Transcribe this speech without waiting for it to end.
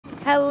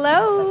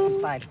Hello. Let's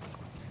slide.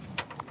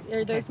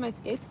 Are those my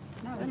skates?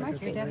 No, they're my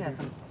skates. Your dad has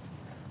them.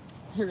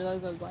 I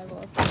realized I was live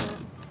last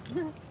time.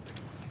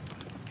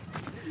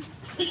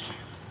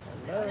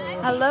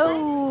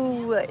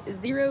 Hello,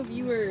 0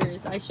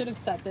 viewers. I should have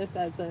set this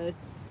as a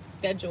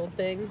scheduled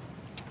thing.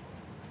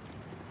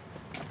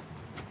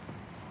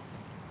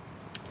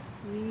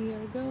 We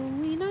are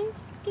going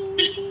ice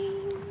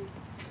skating.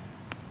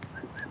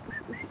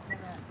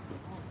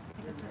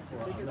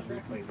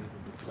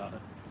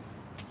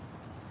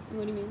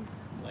 What do you mean?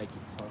 Like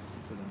you talk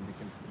to them, they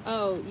can.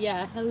 Oh,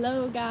 yeah.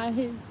 Hello,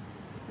 guys.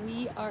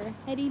 We are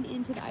heading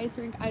into the ice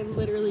rink. I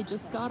literally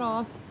just got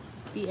off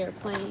the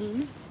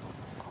airplane.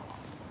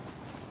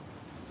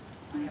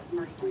 I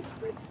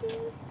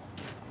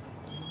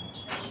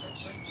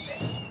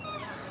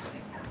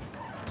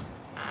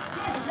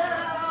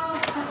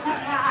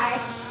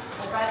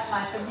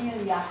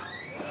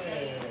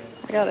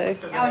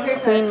gotta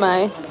clean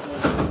my...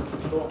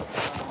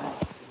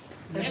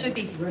 There should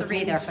be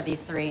 3 there for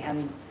these 3,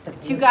 and the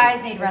 2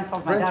 guys need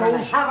rentals. My daughter and I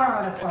have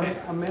our own.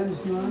 A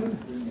men's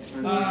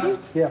 9?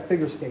 Yeah,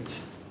 figure skates.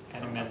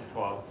 And a men's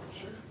 12.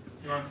 Sure.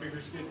 You want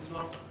figure skates as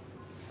well?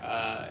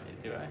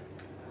 Do I?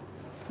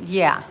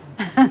 Yeah.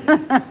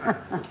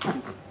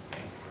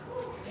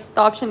 The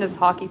option is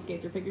hockey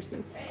skates or figure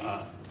skates.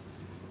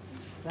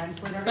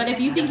 But if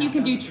you think you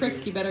can do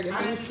tricks, you better get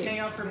figure Just hang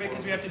skates. out for a bit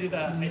because we have to do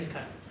the ice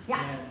cut.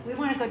 Yeah, we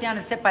want to go down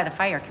and sit by the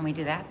fire. Can we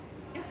do that?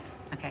 Yeah.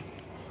 Okay.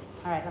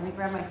 All right, let me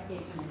grab my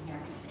skates from in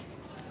here.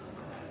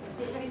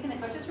 Have you seen the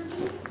coaches room,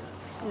 Denise?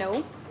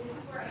 No.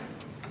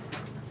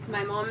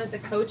 My mom is a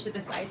coach at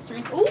this ice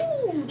rink.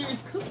 Ooh, there's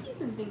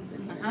cookies and things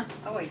in here. Huh?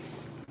 Always.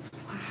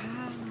 Wow.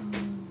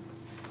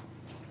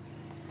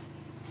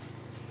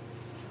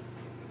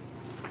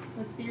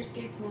 Let's see your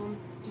skates, Mom.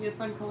 Do you have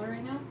fun color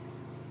right now?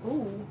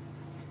 Ooh.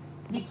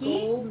 Mickey.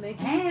 Gold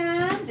Mickey.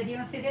 And did you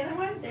want to see the other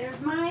one?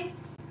 There's my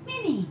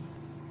Minnie.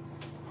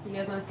 You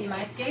guys want to see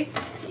my skates?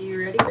 Are you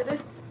ready for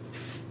this?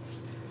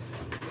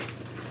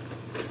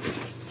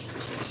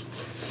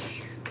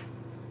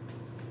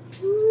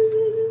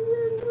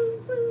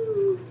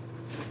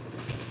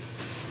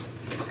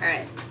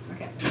 Alright.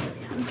 Okay.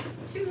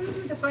 To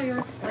the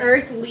fire.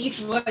 Earth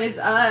Leaf, what is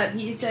up?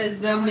 He says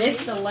the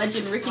myth, the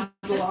legend, Ricky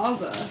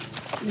Glaza.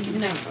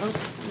 No. Oh,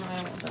 no, I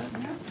don't want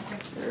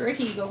that.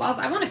 Ricky Glaza.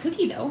 I want a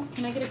cookie though.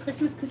 Can I get a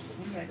Christmas cookie?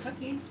 You got a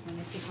cookie. And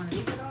if you want to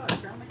use it all,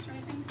 or ground mix or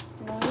anything?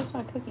 No, I just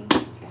want a cookie.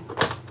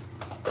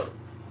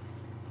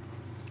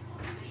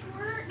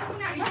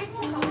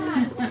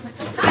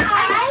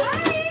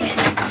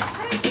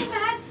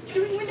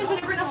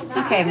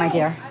 Okay, my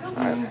dear.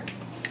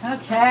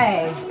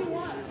 Okay.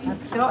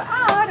 Let's go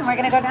out, and we're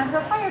going to go down to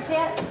the fire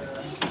pit.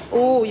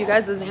 Oh, you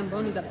guys, the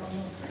Zamboni's up.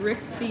 Rick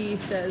B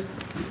says,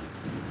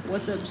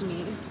 "What's up,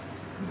 Janice?"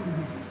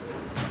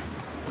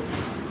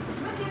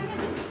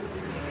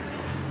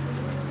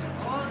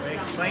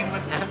 Explain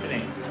what's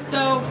happening.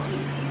 So,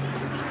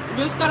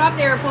 just got off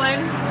the airplane,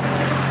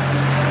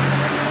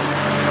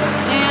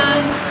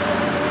 and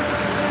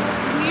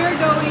we are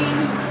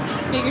going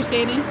figure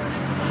skating.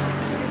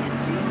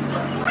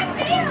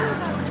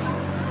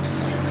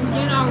 We're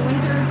doing our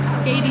winter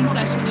skating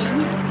session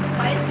in.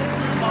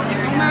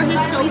 Omar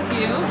is so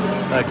cute.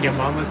 Look, your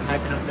mom was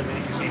hyping up the mini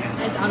machine.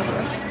 It's out of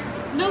order.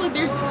 No, look,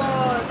 there's.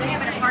 Oh, they're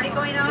having a party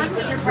going on?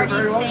 Is your party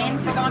staying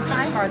for a long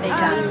time, or are they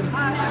done?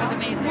 That was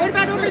amazing. What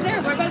about over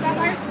there? What about that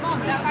fire? Mom,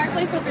 that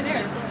fireplace over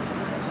there.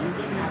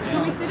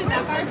 Can we sit in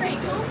that fireplace?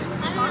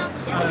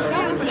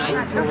 That's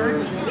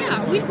nice.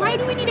 Yeah. Why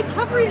do we need a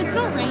cover? It's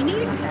not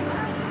raining.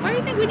 Why do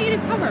you think we need a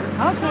cover?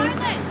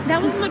 Okay.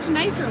 That one's much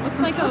nicer. It looks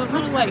like a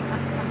little like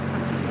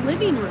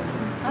living room.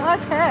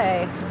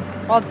 Okay.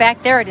 Well,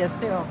 back there it is,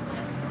 too.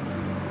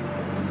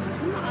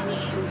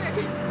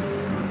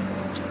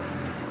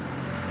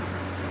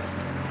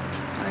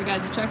 Alright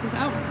guys, check this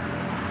out.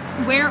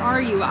 Where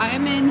are you? I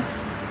am in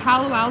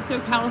Palo Alto,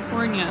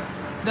 California.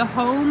 The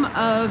home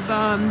of The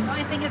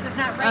only thing is, it's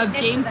not right of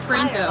next James to the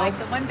fire. Franco. Like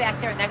the one back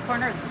there in that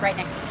corner is right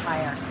next to the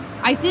fire.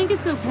 I think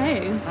it's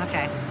okay.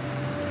 Okay.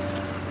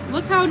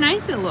 Look how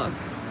nice it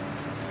looks.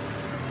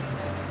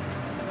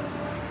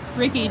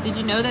 Ricky, did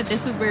you know that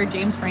this is where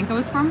James Franco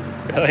is from?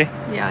 Really?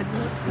 Yeah,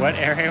 What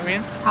area are we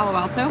in? Palo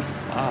Alto.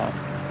 Oh.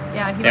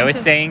 Yeah, he They went was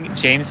to- saying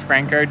James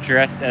Franco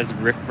dressed as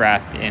Riff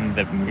Raff in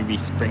the movie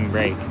Spring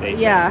Break. They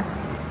said. Yeah,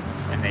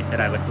 And they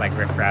said I looked like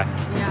Riff Raff.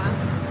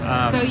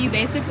 yeah. So you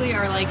basically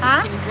are like,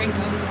 Huh? can you drink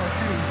them?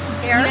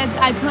 Here?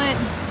 I put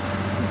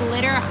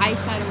glitter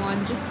eyeshadow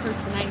on just for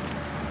tonight.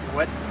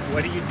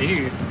 What do you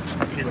do?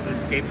 Is the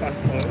skate park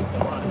closed?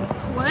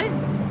 What?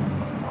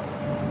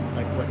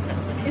 Like what's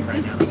happening Is right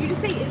this? now? Did you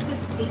just say is the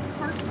skate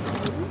park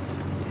closed?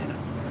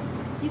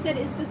 He said,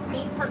 is the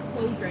skate park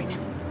closed right now?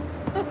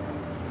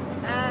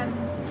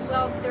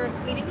 Well, they're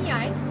cleaning the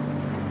ice,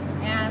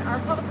 and our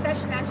public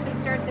session actually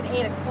starts at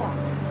 8 o'clock.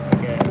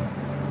 Okay.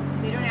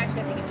 So you don't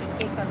actually have to get your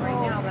skates on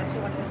right now unless you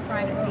want to just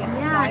try to see if the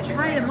Yeah, size is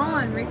try there. them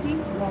on, Ricky.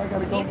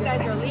 These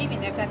guys are leaving.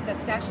 They've got the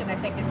session, I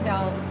think,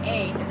 until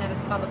 8, and then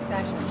it's public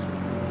session,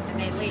 and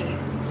they leave.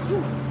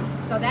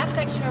 So that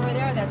section over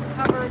there that's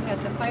covered has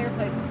the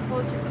fireplace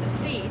closer to the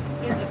seats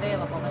is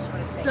available. Unless you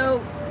want to stay.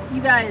 So,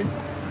 you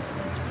guys,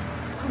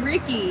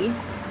 Ricky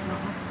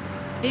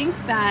thinks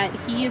that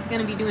he is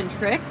going to be doing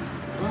tricks.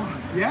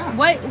 Yeah.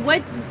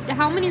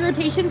 How many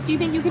rotations do you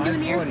think you can do in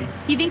the air?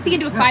 540. He thinks he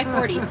can do a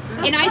 540.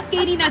 In ice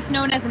skating, that's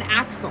known as an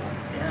axle.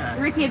 Yeah.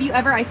 Ricky, have you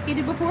ever ice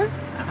skated before?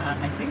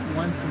 I think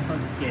once when I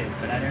was a kid,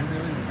 but I don't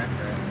really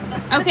remember it.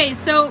 Okay,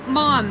 so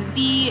Mom,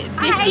 the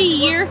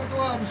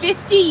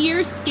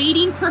 50-year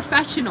skating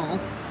professional,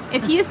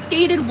 if he has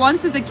skated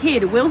once as a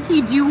kid, will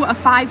he do a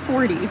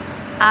 540?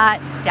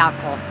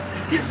 Doubtful.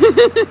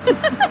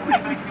 What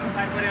if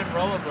I put in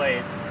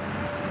rollerblades?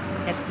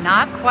 It's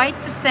not quite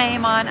the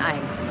same on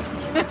ice.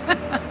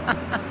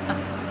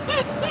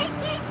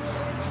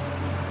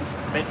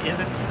 But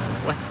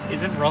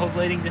isn't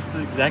rollerblading just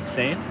the exact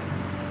same?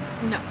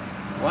 No.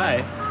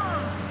 Why?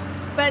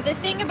 But the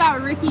thing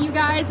about Ricky, you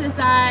guys, is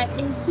that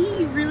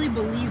he really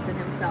believes in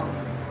himself.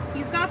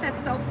 He's got that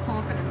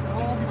self-confidence at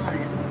all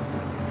times.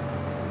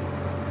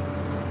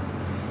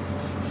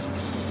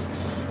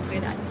 Look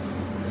at that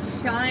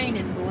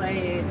shining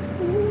blade.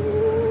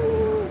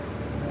 Ooh,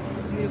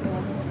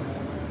 beautiful.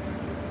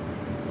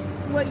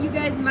 What you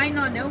guys might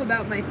not know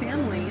about my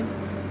family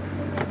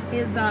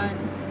is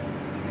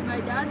my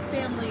dad's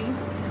family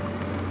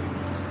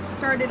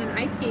started an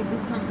ice skate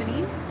boot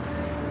company,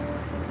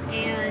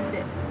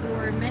 and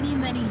for many,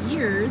 many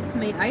years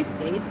made ice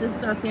skates. This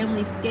is our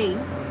family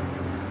skates,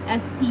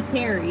 SP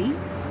Terry.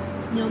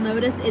 You'll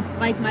notice it's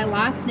like my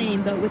last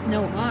name, but with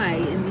no I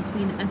in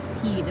between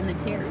SP and the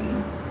Terry.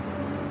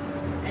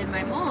 And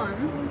my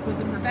mom was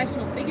a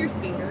professional figure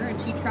skater,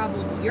 and she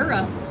traveled to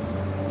Europe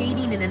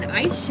skating in an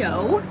ice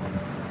show.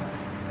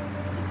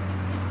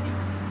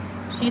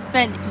 She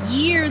spent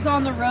years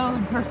on the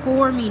road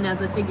performing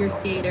as a figure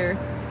skater,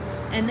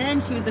 and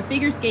then she was a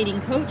figure skating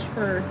coach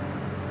for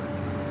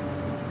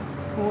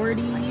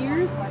 40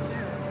 years,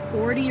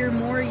 40 or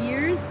more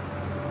years.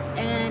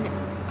 And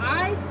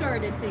I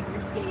started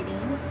figure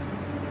skating.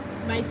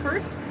 My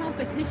first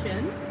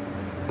competition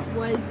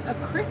was a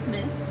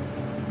Christmas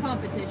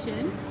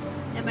competition,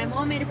 and my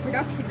mom made a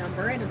production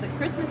number, and it was a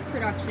Christmas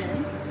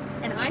production,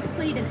 and I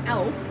played an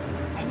elf.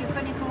 And you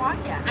couldn't even walk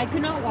yet. I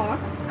could not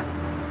walk.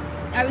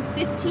 I was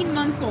 15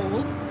 months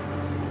old,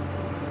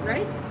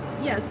 right?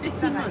 Yeah, it was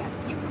 15 months.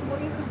 You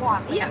could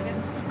walk. But Yeah, you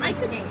didn't, you I couldn't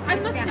could. skate. You I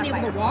could must have stand been up by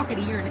able to yourself. walk at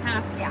a year and a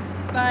half. Yeah.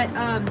 But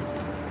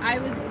I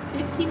was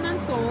 15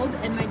 months old,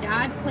 and my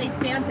dad played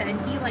Santa, and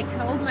he like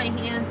held my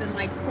hands and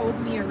like pulled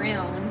me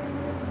around.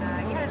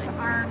 He has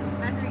arms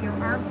under your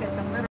armpits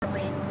and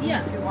literally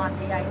Yeah. moved you on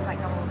the ice like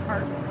a little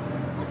cart.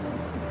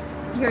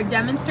 Here,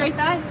 demonstrate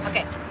that.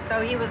 Okay, so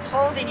he was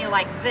holding you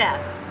like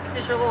this.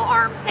 This is your little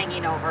arms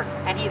hanging over,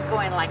 and he's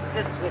going like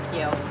this with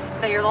you.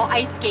 So your little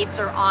ice skates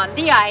are on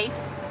the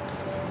ice.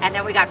 And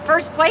then we got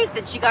first place,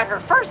 and she got her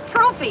first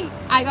trophy.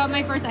 I got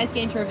my first ice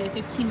skating trophy at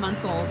 15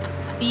 months old.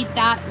 Beat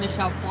that,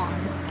 Michelle Kwan.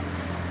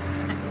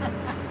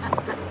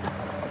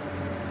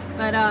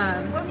 But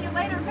Whom you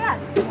later met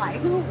in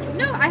life.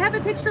 no, I have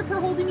a picture of her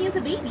holding me as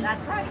a baby.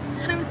 That's right.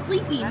 And I was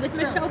sleeping That's with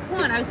true. Michelle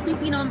Kwan. I was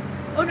sleeping on.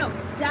 Oh no,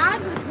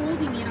 Dad was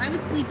holding me, and I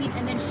was sleeping,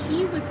 and then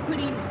she was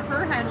putting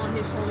her head on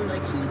his shoulder,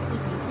 like she was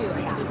sleeping too. I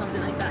think it was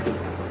something like that.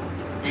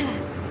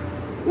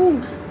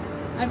 Ooh,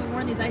 I haven't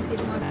worn these ice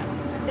skates in a long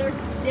time. They're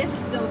stiff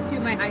still too.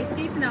 My ice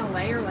skates in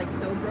LA are like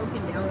so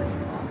broken down and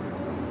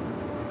soft.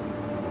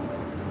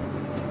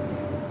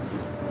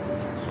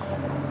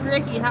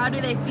 Ricky, how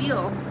do they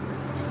feel?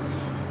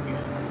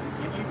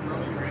 Can you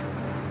roll your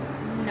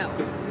ankle? No.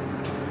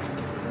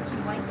 Would you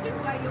like to?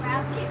 Are you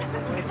asking?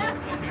 It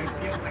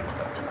feels like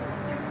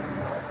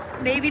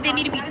Maybe they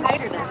need to be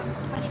tighter then.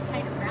 Plenty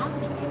tight around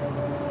the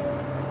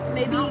ankle.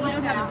 Maybe you Not like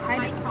don't have that them on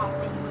my tighter. top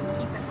that you would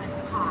keep it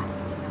untied.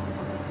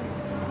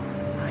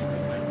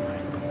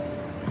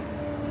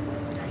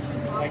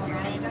 Like you You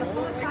can't gotta pull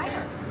pull it it like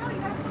tighter. No, you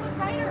gotta pull it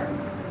tighter.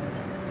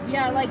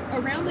 Yeah, like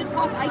around the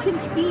top, I can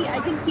see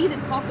the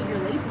top of your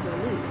laces are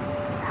loose.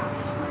 Yeah,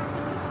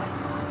 just like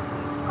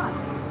that.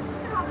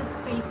 Look at all the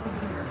space in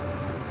here.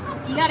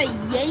 You gotta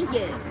yank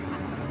it.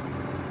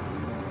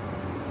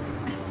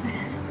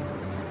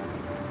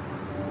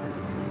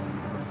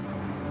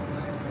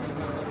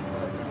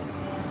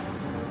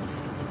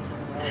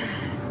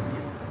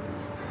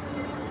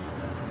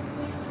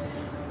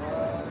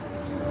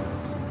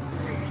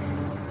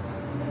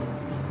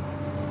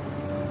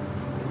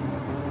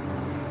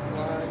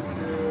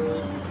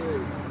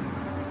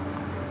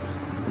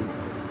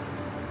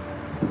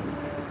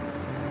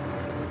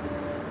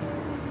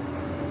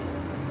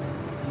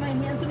 My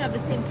hands don't have the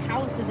same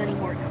calluses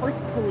anymore. It hurts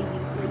pulling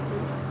these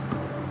laces.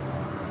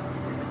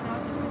 Does it feel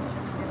like there's too much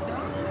under your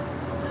toes?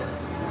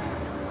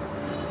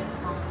 Just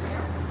small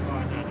there. Oh, no.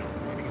 I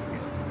think it's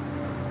good.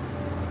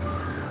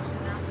 This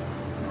should not be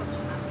too much.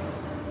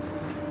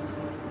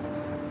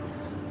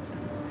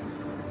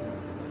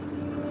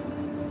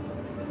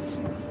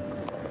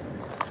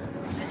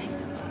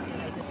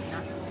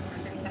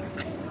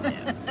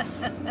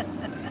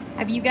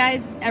 Have you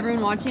guys,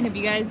 everyone watching, have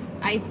you guys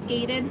ice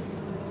skated?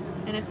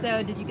 And if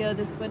so, did you go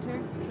this winter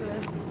to a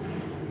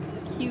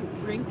cute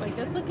rink like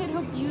this. Look at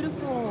how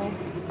beautiful.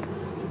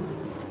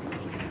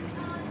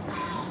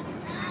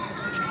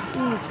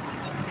 Ooh.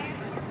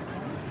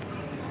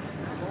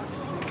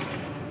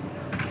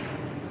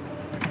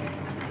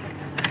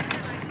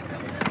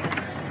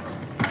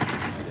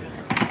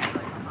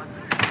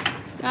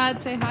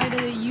 Dad, say hi to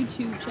the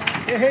YouTube chat.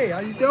 Hey, how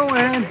you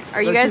doing?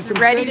 Are you Let's guys do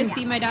some ready skating. to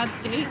see my dad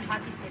skate?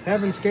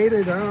 Haven't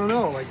skated, I don't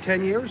know, like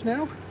 10 years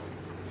now?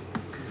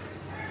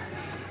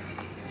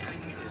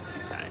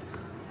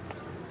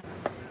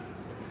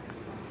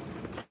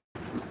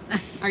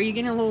 Are you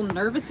getting a little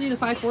nervous to do the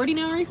 540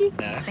 now, Ricky?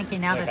 No.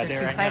 Thinking now Like that I do they're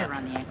too right tight now.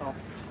 around the ankle.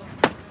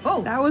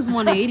 Oh, That was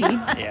 180.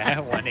 Yeah,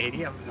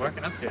 180. I'm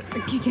working up to it.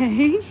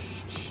 Okay.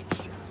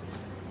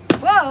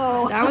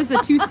 whoa! That was a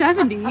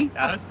 270.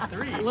 That was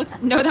 3.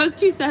 No, that was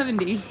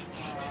 270.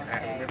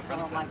 Alright, we're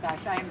front Oh my side.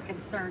 gosh, I am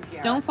concerned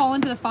here. Don't fall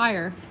into the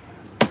fire.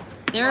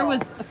 There Whoa,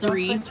 was a Don't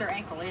 3. twist your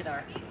ankle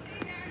either.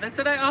 That's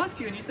what I asked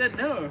you, and you said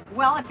no.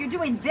 Well, if you're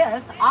doing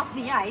this off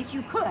the ice,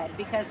 you could,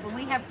 because when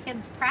we have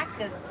kids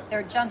practice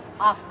their jumps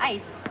off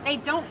ice, they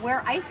don't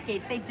wear ice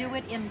skates. They do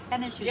it in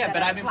tennis shoes. Yeah, that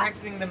but are I've been flat.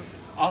 practicing them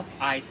off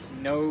ice,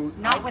 no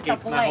Not ice with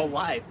skates the my whole blade.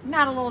 life.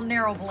 Not a little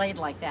narrow blade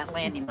like that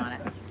landing on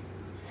it.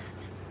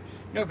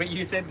 No, but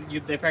you said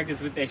they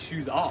practice with their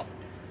shoes off.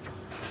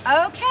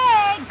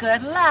 Okay,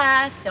 good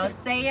luck. Don't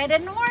say I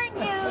didn't warn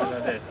What you.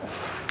 about this?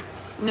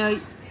 No,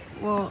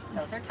 well,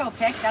 Those are toe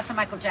picks. That's a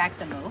Michael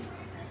Jackson move.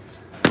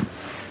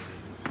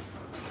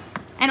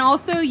 and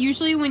also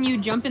usually when you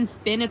jump and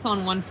spin, it's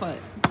on one foot.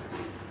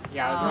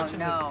 Yeah, I was Oh watching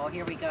no,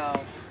 here we go.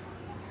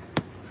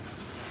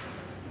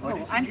 What Oh,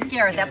 did I'm you do?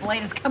 scared. That Yeah.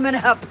 blade is coming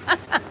up.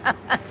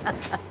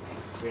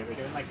 We're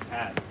doing like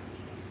pad.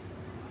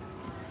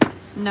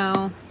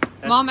 No.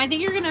 That's- Mom, I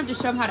think you're gonna have to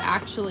show him how to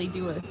actually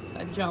do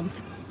a jump.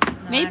 I'm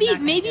Maybe not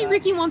gonna maybe do it.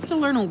 Ricky wants to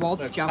learn a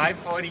waltz Look, jump.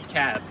 540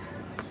 cab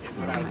is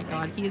what I Oh was my thinking.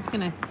 god, he's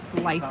gonna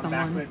slice Come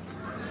someone. backwards.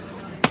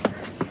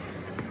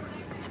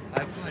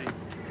 540.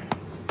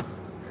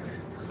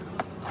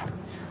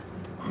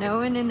 No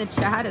one in the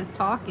chat is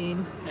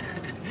talking.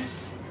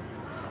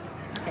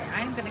 Okay,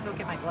 I'm gonna go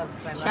get my gloves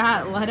because I left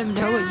Chat, them. let him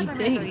know Yeah, what you I'm gonna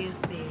go think. use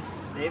these.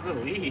 They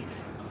believe.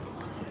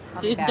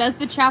 I'll be back. Does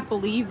the chat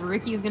believe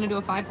Ricky is gonna do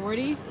a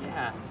 540?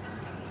 Yeah.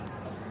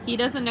 He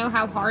doesn't know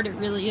how hard it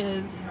really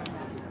is. Is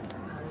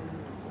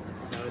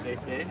that what they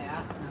say?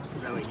 Yeah.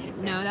 Is that what you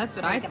say? No, that's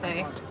what I Get my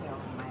say. gloves, too,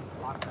 my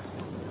locker.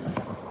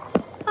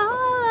 All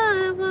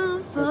I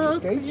want Got your for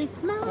skates?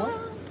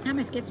 Christmas. Yeah,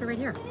 my skates are right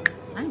here.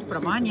 I didn't put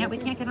them on yet. We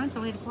can't get on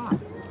till 8 o'clock.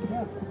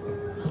 Yeah.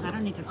 I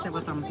don't need to sit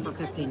with them for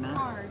 15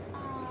 minutes.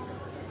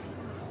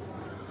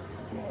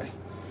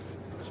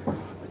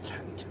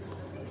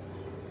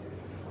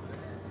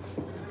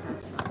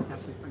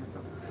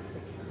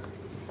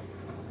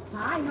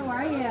 Hi, how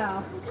are you?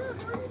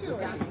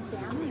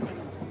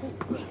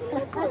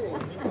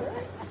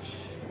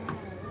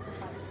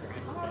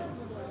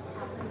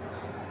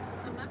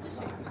 I'm gonna have to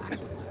show you some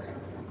actual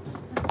tricks.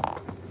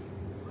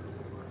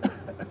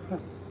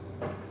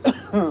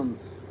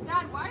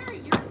 Dad, why are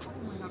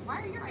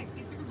your ice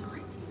skates different than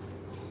Ricky's?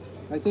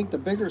 I think the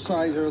bigger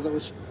size are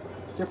those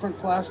different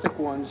plastic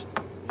ones.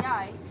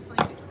 Yeah, it's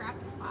like the crap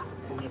is plastic.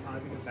 Is it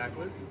having it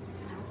backwards?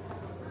 No,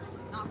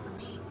 not for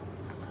me.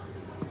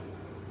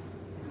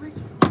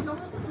 Ricky, don't,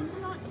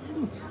 you're not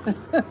easy.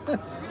 You're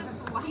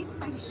gonna slice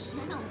my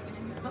shin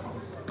open.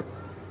 No.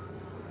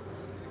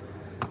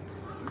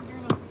 You're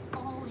gonna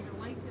fall,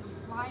 your legs gonna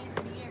fly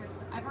into the air.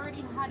 I've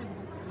already had a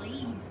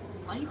blade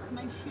slice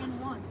my shin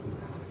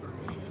once.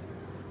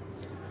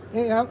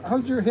 Hey,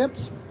 how's your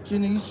hips,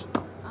 Janice?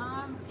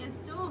 It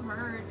still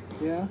hurts.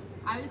 Yeah?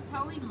 I was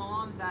telling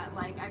Mom that,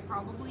 like, I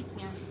probably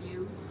can't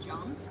do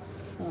jumps.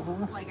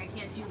 Uh-huh. Like, I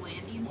can't do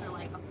landings or,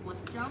 like, a flip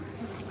jump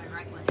because it's my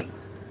right leg.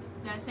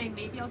 And I was saying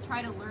maybe I'll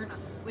try to learn a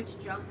switch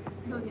jump,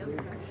 go the other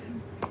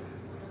direction.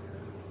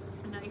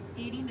 In ice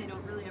skating, they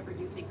don't really ever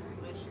do big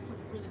switch.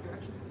 Whatever the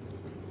direction is, you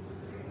spin,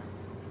 just spin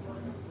that.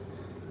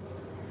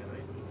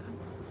 Really?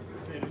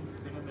 They didn't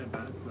spin on their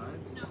bad side?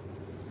 No.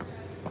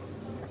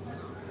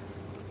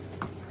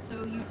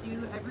 So you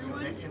do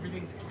everyone,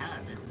 Everything's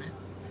cab, isn't it?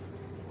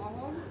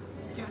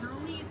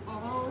 generally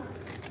all,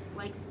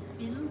 like,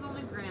 spins on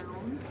the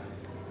ground.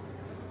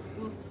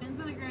 Well, spins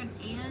on the ground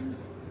and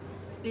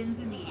spins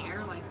in the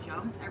air, like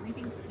jumps.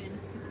 Everything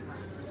spins to the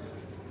left.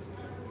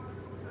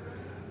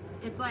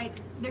 It's like,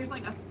 there's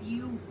like a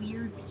few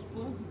weird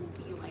people who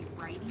will be like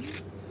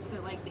righties,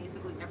 but like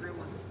basically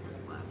everyone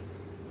spins left.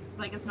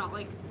 Like, it's not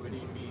like, What do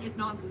you mean? it's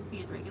not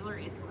goofy and regular.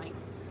 It's like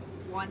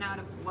one out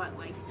of what,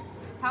 like,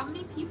 how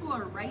many people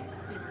are right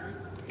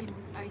spinners in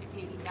ice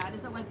skating? Dad,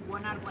 is it like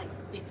one out of like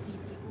 50 people?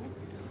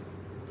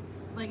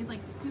 Like, it's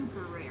like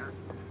super rare.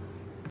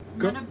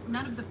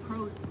 None of the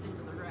pros spin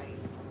to the right.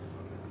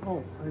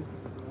 Oh,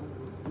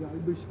 yeah,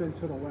 we spin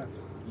to the left.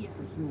 Yeah.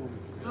 There's no one.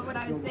 But what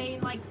I was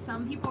saying, like,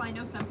 some people, I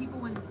know some people,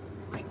 when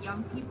like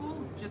young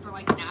people, just are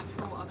like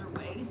natural other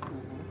way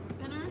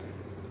spinners.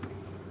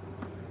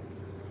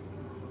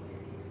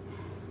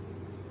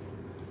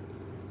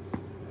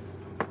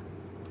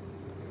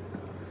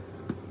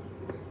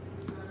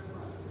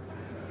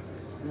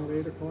 No,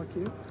 8 o'clock. o'clock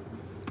yet?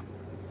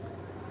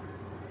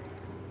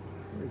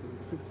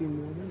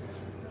 15 more minutes.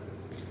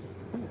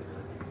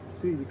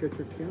 See, you got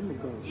your camera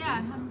going.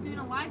 Yeah, I'm doing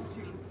a live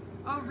stream.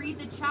 Oh, read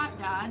the chat,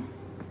 Dad.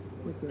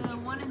 What's The that?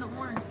 one in the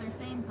orange, they're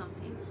saying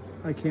something.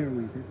 I can't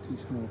read it, too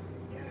small.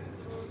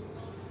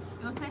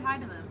 Go say hi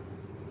to them.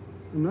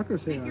 I'm not going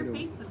to say Stick hi your to 'em.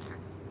 face in there.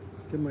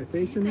 Get my You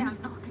face in say there?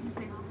 I'm not gonna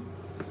say hi.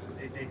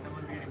 They say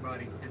someone's getting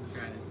body 10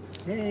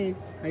 credits. Hey,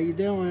 how you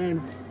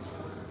doing?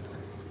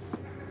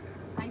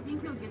 I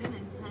think he'll get it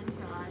in 10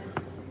 tries.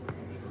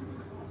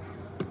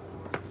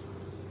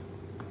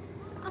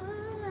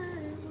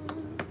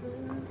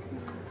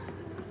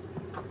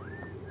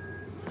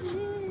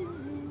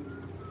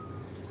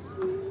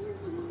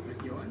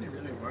 Like, you only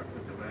really work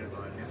with the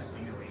vertical. I've never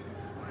seen a way you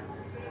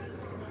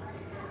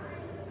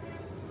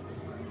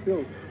can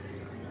Feel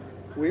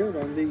weird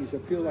on these. I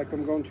feel like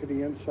I'm going to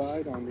the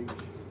inside on these.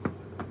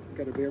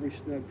 Got a very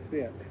snug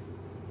fit.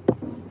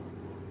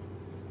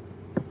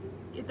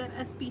 Get that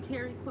SB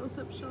Terry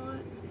close-up shot.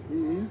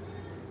 Mm-hmm.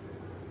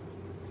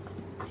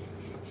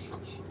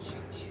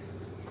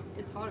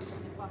 It's hotter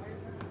than the fire.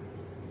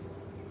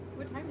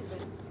 What time is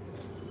it?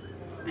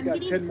 You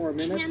got 10 more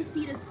minutes?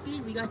 Fancy to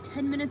skate. We got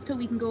 10 minutes till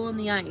we can go on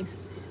the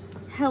ice.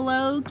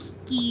 Hello,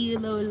 Kiki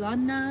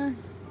Lolana.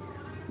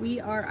 We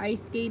are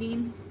ice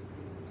skating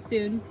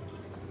soon.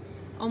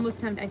 Almost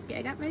time to ice skate.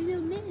 I got my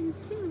little mittens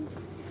too.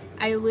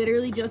 I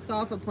literally just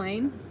got off a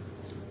plane.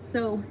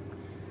 So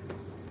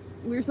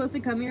we were supposed to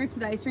come here to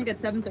the ice rink at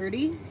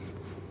 7:30,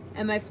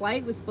 and my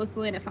flight was supposed to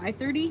land at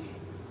 5:30.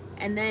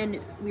 And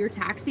then we were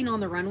taxiing on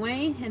the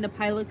runway, and the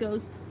pilot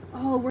goes,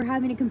 "Oh, we're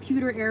having a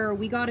computer error.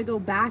 We got to go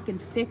back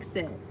and fix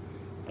it."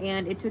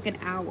 And it took an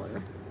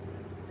hour.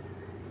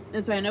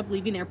 And so I ended up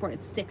leaving the airport at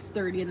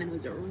 6:30, and then it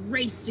was a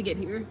race to get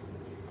here.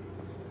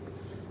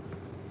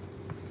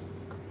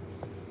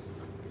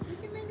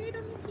 Look at my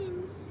little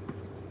mittens.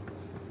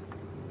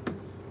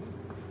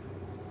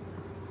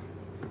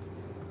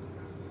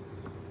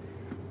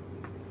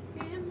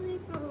 Family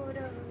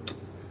photo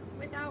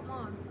without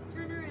mom.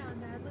 Turn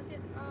around, Dad. Look at,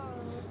 oh,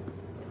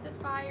 with the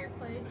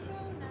fireplace. So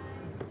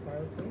nice.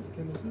 Fireplace?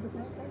 Can you see the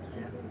fireplace?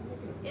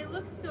 It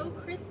looks so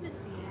Christmassy,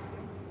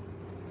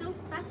 so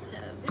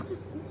festive. This is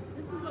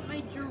what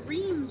my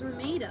dreams were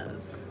made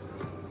of.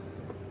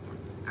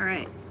 All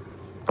right,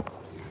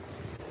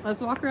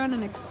 let's walk around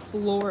and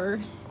explore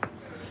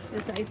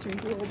this ice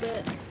rink a little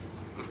bit.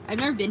 I've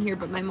never been here,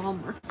 but my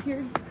mom works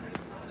here.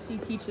 She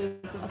teaches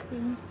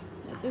lessons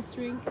at this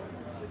rink.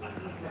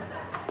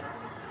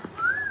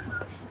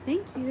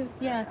 Thank you.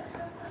 Yeah.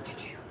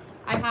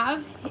 I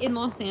have, in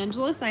Los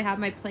Angeles, I have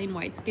my plain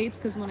white skates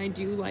because when I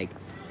do like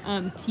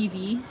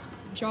TV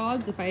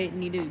jobs, if I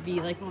need to be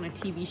like on a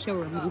TV show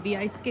or a movie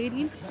ice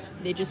skating,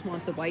 they just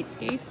want the white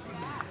skates.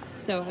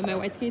 So I have my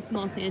white skates in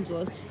Los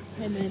Angeles,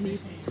 and then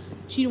these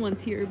cheetah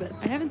ones here, but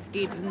I haven't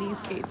skated in these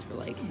skates for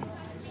like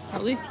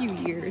probably a few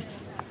years,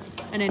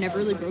 and I never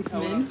really broke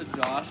them in. to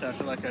Josh. I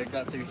feel like I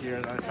got through here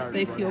and I So started.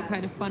 they feel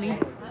kind of funny.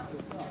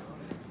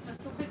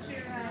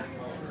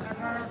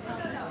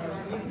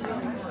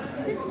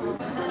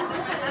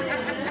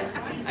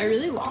 I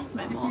really lost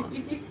my mom.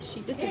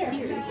 She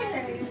disappeared.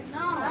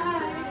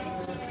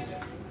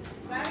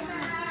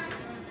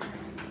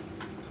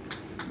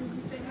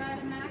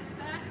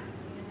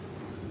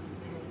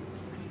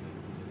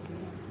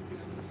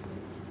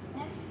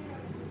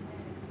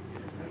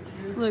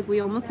 Look, we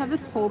almost have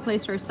this whole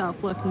place to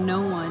ourselves. Look,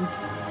 no one.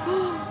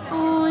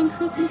 Oh, and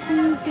Christmas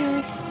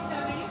music.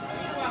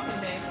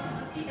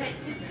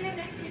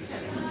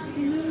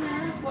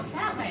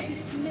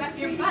 Christmas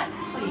tree, please.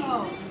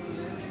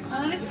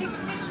 Let's take a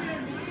picture of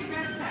the two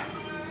backpacks.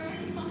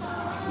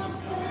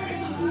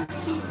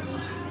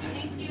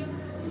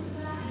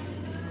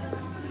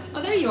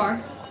 Oh, there you are.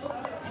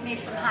 I made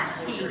some hot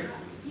tea.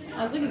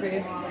 I was looking for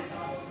you.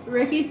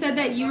 Ricky said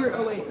that you were.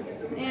 Oh wait,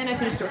 and I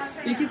finished it.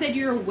 Ricky said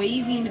you were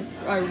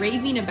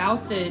raving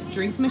about the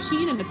drink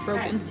machine and it's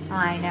broken.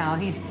 I know.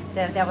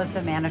 That was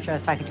the manager I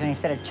was talking to, and he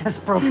said it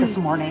just broke this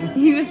morning.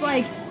 He was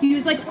like,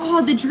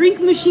 oh, the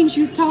drink machine she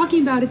was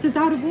talking about. It says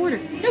out of order.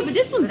 No, but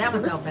this one's That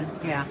one's works. open.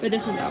 Yeah. But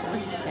this one's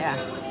open. Yeah.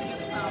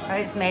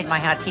 I just made my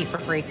hot tea for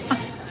free.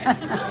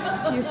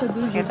 You're so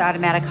bougie. Get the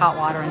automatic hot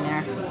water in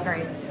there. It's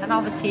great. And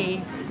all the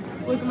tea.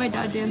 Look at my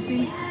dad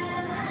dancing.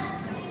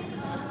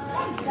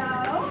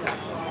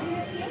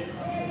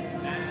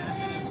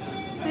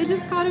 They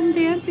just caught him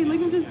dancing. Look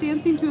at him just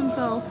dancing to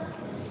himself.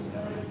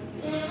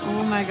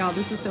 Oh my god,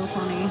 this is so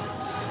funny.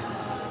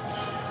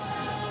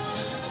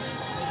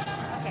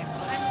 Okay,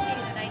 I'm seeing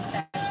the night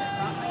session.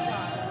 Brought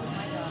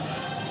my dog.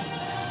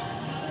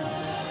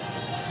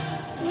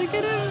 Look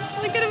at him.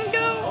 Look at him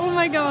go. Oh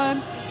my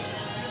god.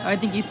 Oh, I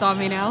think he saw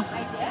me now.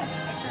 I did.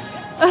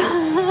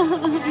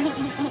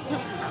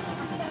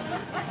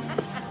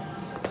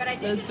 But I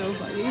did. That's so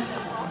funny.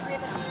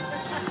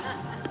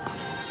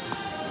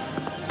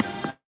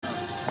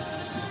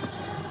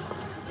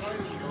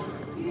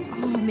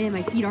 Oh man,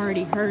 my feet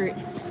already hurt.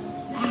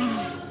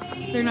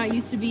 They're not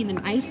used to being in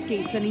ice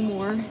skates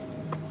anymore.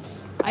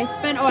 I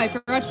spent, oh, I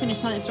forgot to finish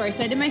telling the story.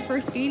 So I did my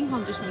first skating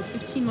competition. I was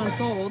 15 months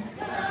old.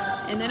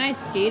 And then I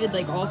skated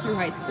like all through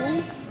high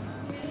school.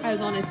 I was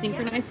on a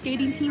synchronized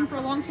skating team for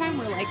a long time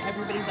where like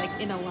everybody's like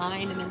in a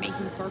line and they're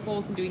making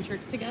circles and doing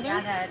tricks together.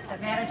 Yeah, the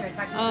manager I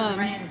talked to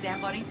running the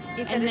Zamboni.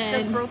 He said and it then-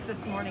 just broke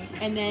this morning.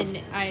 And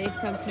then I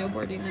found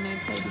snowboarding and I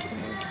decided to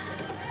snowboard.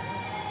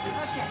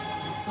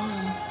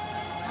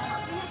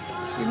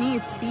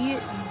 Janice, be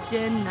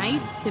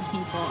nice to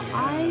people.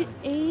 I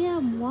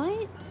am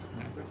what?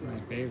 That's my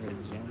favorite,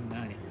 Jen.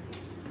 Nice.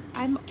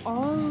 I'm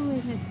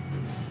always.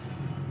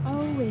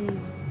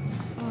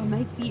 Oh,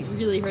 my feet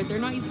really hurt. They're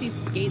not used to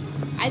these skates.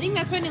 I think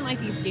that's why I didn't like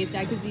these skates,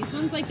 Dad, because these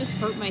ones like just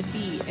hurt my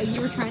feet. And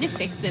you were trying to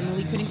fix them, and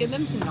we couldn't get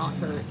them to not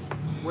hurt.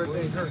 Where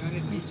they hurt.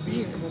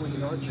 Here. In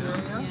the arch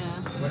area?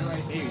 Yeah. What do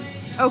I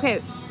do? Okay,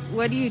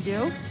 what do you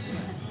do?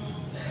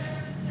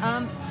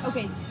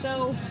 Okay,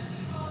 so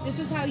this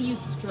is how you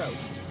stroke.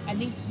 I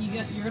think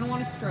you're gonna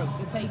want to stroke.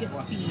 This is how you get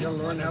speed. You gotta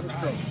learn how to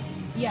stroke.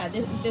 Yeah,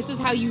 this is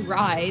how you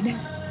ride.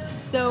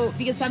 So,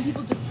 because some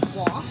people just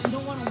walk, you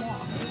don't want to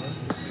walk.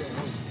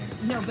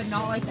 No, but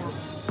not like that.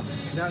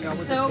 No,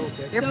 with So- the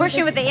stroke. You're So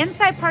pushing with the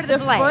inside part of the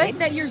The blade foot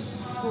that you're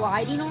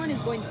gliding on is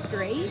going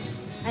straight,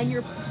 and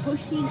you're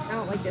pushing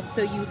out like this.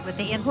 So you with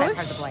the inside push,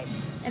 part of the blade.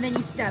 and then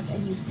you step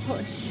and you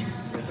push.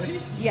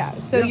 Really? Yeah.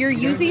 So you're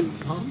using.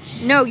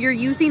 No, you're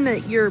using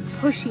you're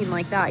pushing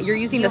like that. You're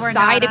using You the were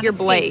side not of on your a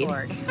blade.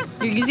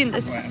 skateboard. You're using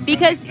the Well,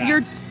 because like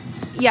your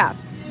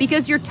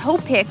because your toe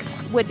picks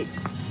would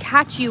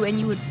catch you and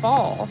you would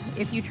fall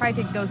if you tried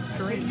to go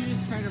straight. You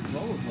just trying to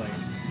rollerblade.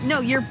 No,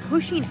 you're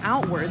pushing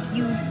outwards.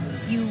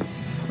 You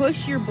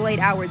push your blade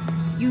outwards.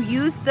 You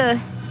use the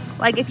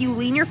like if you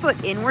lean your foot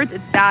inwards,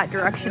 it's that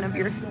direction of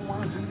your. You don't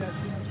want to do that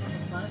too much on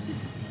the plastic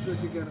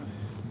because you gotta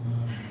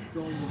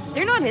go in the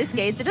They're not his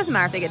skates. It doesn't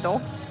matter if they get dull.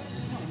 Now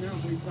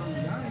when he's on the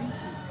ice,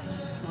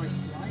 he starts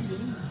sliding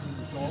in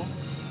the ball.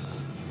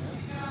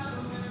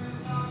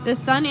 The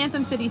Sun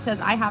Anthem City says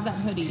I have that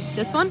hoodie.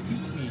 This one?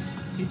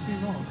 Teach me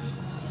more.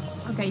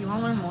 Okay, you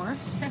want to learn more?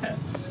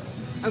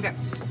 Okay.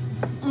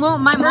 Well,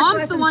 my First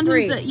mom's the lesson's one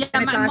free. who's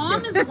And it my costs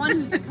mom you. is the one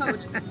who's the coach.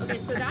 Okay,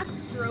 so that's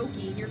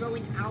stroking. You're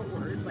going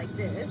outwards like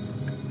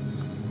this.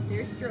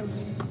 There's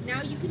stroking.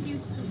 Now you can do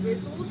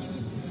swizzles. You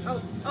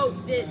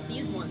can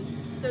these ones.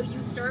 So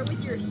you start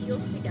with your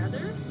heels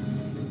together,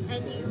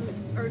 and you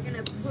are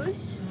gonna push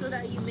so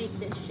that you make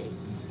this shape,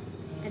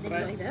 and then you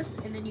go like this,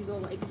 and then you go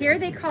like Here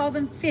this. they call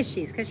them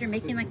fishies because you're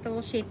making like the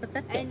little shape of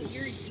a fish. And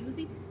you're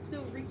using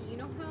so Ricky, you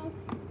know how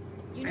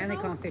I only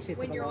call them fishies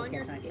when for the you're little on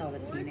your kids, and I tell the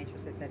skateboard,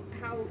 teenagers, I said,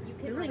 how you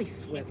can they're really like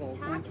swizzles.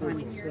 tackle I'm calling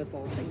them when you're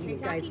swizzles. That you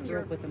guys attacking grew your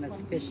up with them as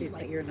pumping, fishies,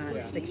 but like, you're not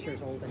Yeah. 6 years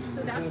old anymore.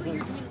 So that's what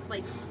you're doing,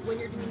 like when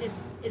you're doing this,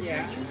 is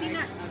Yeah, you're using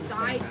I that understand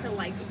side that. to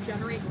like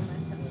generate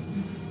momentum.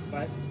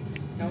 But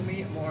tell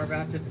me more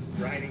about just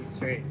riding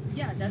straight.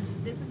 Yeah, this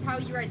is how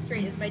you ride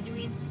straight, is by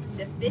doing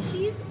the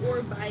fishies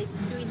or by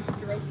doing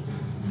stroking.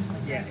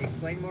 Like Yeah,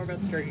 explain more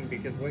about stroking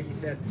because what you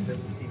said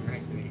doesn't seem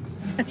right to me.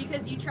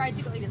 because you tried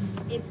to go like this.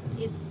 It's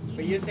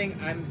But you're saying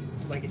I'm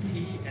like a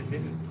T and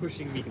this is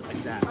pushing me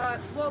like that.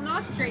 well,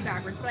 not straight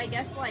backwards, but I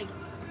guess like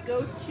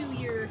go to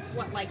your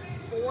like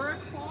 4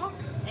 o'clock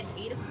and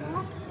 8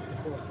 o'clock.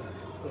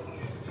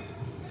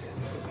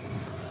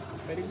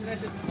 But isn't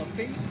that just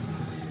pumping?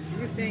 You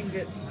were saying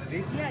that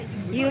this Yeah,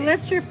 You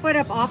lift your foot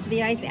up off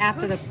the ice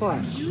after the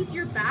push. Use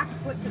your back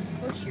foot to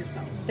push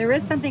yourself. There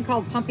is something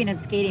called pumping and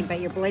skating, but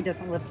your blade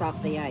doesn't lift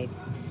off the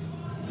ice.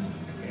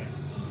 Okay.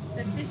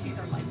 The fishies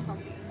are like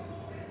pumping.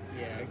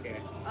 Yeah,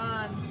 okay.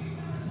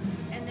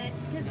 And then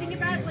because think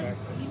about it, like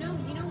you know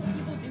what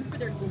people do for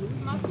their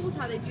glute muscles,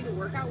 how they do the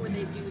workout where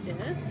they do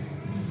this.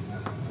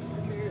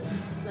 They're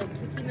like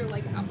kicking their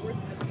leg upwards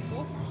to the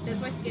people. That's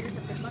why skaters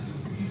have good butts.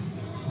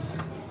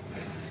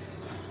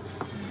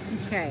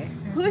 Okay.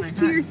 Push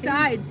to your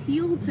sides,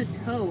 heel to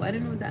toe. I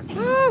don't know what that means.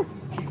 Woo!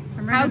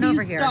 I'm How running do you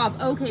over here. stop?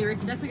 Okay,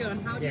 Ricky, that's a good one.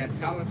 How do Yeah, you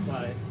stop? power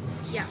slide.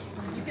 Yeah,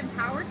 you can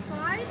power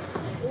slide,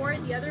 or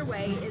the other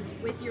way is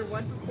with your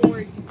 1 foot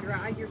forward, you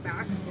drag your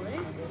back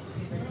foot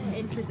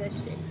into this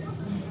shape.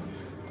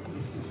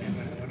 And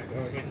when I want to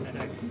go again, then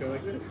I can go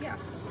like this. Yeah,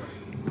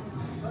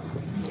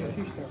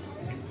 T-stop.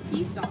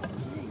 T-stop.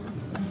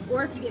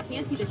 Or if you get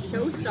fancy, the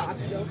show stop.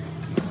 You go,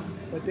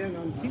 But then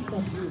on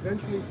T-stop, you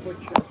eventually put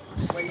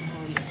your weight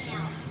on.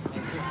 Do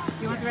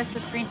you want the rest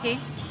of the green tea,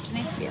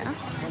 Denise? yeah.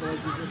 Otherwise,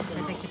 you just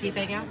Can I take the tea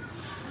bag out?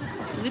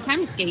 Is it time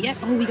to skate yet?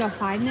 Oh, we got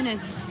 5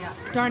 minutes.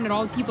 Darn it,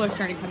 all the people are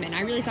starting to come in.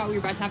 I really thought we were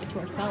about to have it to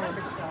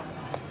ourselves.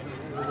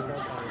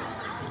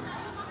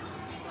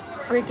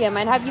 Ricky, I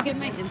might have you get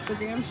my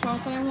Instagram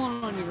shot that I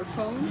want on your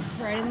phone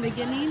right in the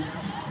beginning.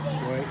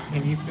 Wait,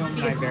 can you film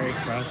my very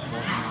first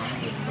walking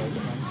around with both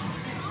ones?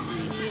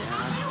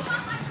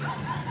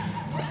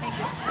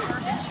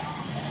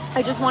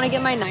 I just want to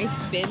get my nice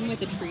spin with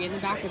the tree in the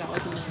back without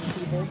like a million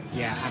people.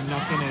 Yeah, I'm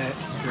not gonna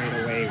straight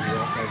away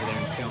walk over there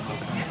and film. I'll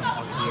come from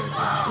up here.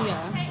 Yeah.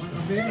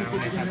 Now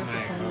when I have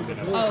my moment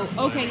of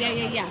Oh, okay,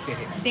 yeah.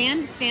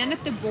 Stand at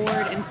the board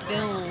and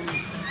film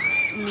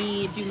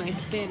me do my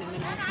spin, and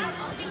then I'll come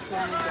out and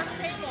film you.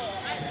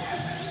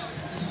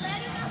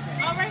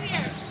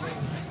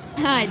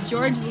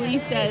 George Lee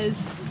says,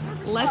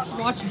 let's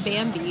watch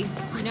Bambi.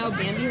 You know,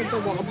 Bambi has the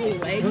wobbly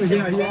legs Oh,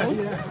 yeah, and yeah, falls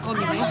yeah. on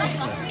the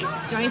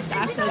ice. Johnny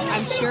Stash says,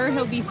 I'm sure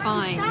he'll be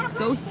fine.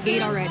 Go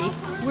skate already.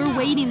 We're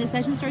waiting. The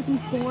session starts in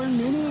 4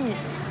 minutes.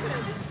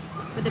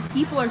 But the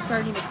people are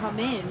starting to come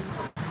in.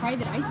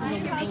 Private ice is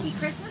almost Nike full.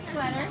 Christmas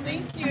sweater.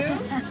 Thank you.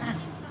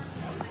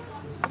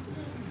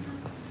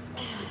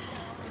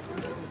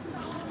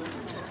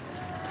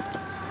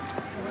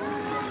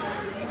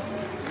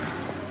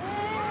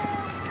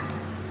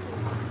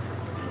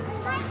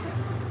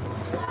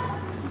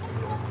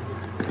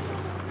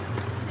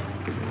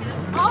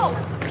 Oh,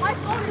 my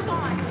phone is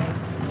on.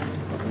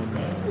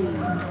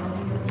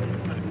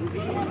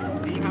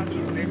 See how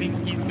he's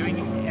moving? He's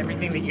doing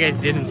everything that you guys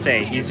didn't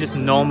say. He's just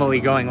normally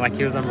going like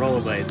he was on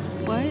rollerblades.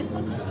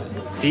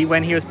 What? See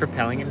when he was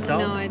propelling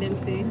himself? No, I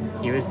didn't see.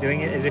 He was doing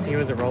it as if he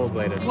was a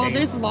rollerblader. Well, Same-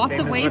 there's lots same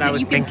of as ways what I that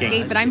was you can thinking.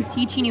 skate, but I'm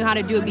teaching you how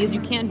to do it because you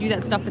can't do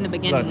that stuff in the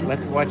Look, beginning.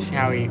 let's watch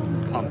how he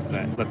pumps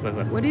that. Look.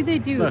 What do they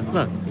do?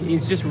 Look.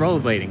 He's just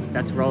rollerblading.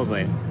 That's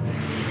rollerblading.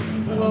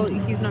 Well,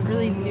 he's not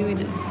really doing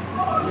it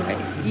right.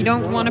 You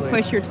don't want to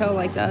push your toe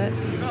like that.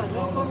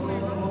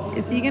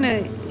 Is he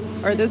gonna?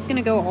 Are those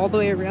gonna go all the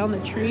way around the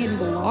tree and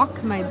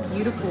block my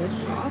beautiful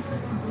shot?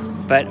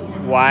 But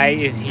why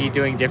is he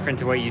doing different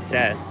to what you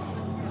said?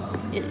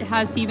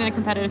 Has he been a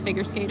competitive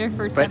figure skater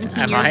for But 17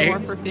 am years I or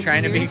for 50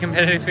 trying to be a years?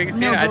 competitive figure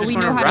skater? No, I but just we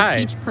want know to how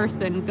ride. to teach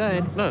person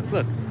good.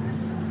 Look.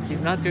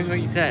 He's not doing what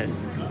you said.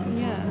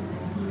 Yeah.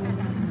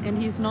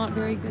 And he's not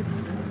very good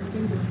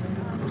skater.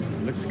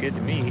 Looks good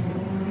to me.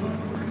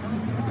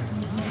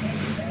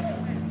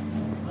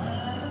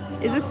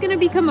 Is this gonna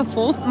become a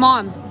full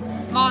Mom?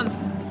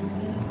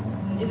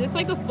 Is this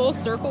like a full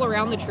circle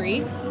around the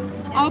tree?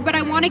 Oh, but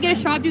I want to get a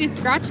shot doing a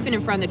scratch spin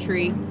in front of the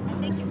tree.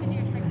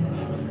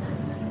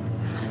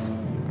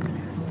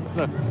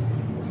 Look.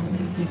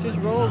 He's just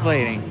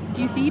rollerblading.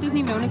 Do you see he doesn't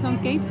even own his own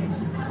skates?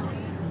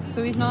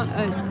 So he's not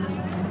a...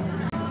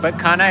 But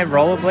can't I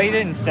rollerblade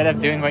it instead of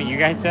doing what you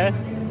guys said?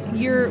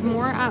 You're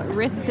more at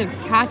risk to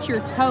catch your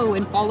toe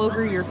and fall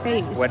over your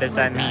face. What does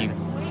that mean?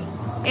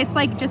 It's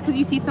like just because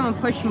you see someone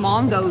push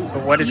Mongo,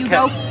 But what is you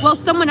ca- go, well,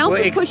 someone else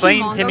Well, is pushing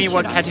explain Mongo. to me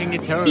what should I? catching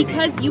your toe means.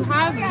 Because you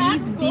have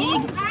these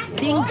big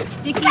things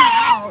sticking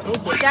out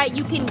that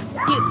you can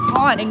get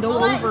caught and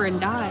go over and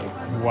die.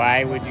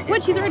 Why would you get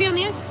What? She's already on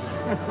the ice?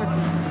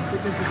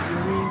 Because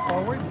you lean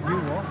forward, you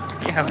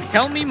walk. Yeah,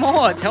 tell me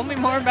more. Tell me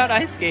more about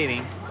ice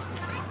skating.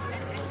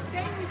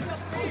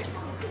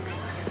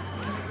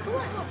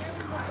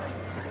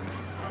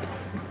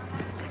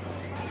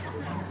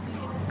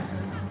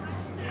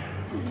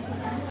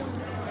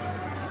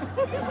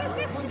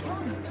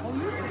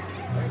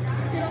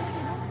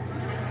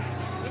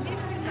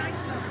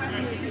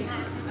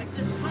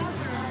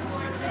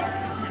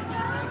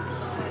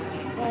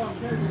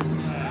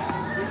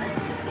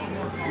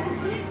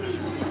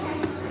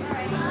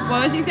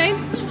 What was he saying?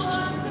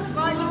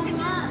 Well, you can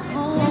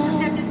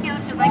just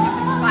discount your leg if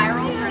it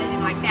spirals or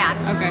anything like that.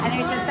 Okay. And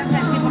they said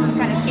sometimes people just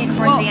kind of skate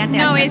towards the end.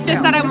 no, and it's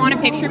just that I want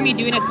to picture me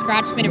doing a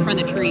scratch spin in front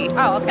of the tree.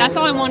 Oh, okay. That's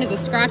all I want is a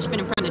scratch spin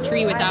in front of the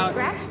tree without...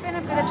 Scratch spin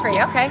in front of the tree.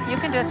 Okay, you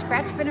can do a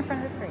scratch spin in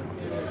front of the tree.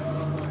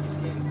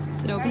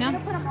 Is it open You now?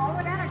 can put them all the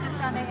way down or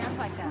just on the hands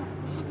like that?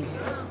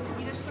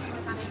 You just put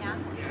them on the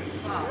hands?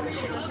 Wow,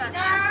 just on the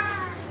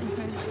hands.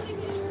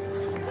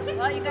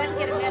 Well, you guys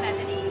get a minute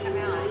and you can come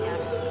out, I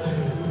guess.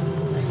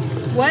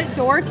 What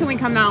door can we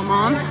come out,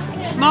 Mom?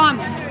 Mom!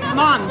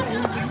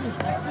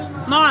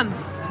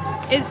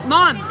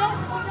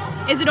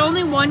 Is it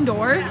only one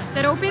door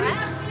that opens?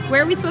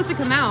 Where are we supposed to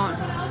come out?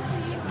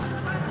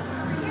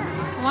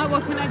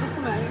 What can I just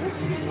come out here?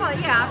 Well,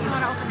 yeah, if you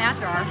want to open that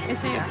door.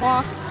 It's 8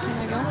 o'clock. Can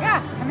I go?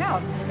 Yeah, come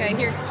out. Okay,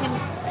 here. Here,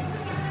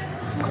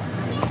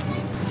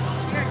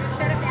 just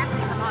set it back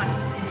and come on.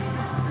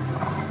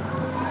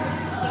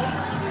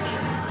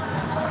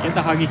 Get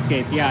the hockey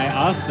skates. Yeah, I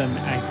asked them.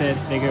 I said,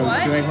 they go,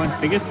 What? do I want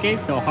figure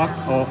skates or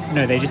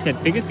no, they just said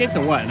figure skates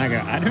or what? And I go,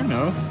 I don't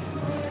know.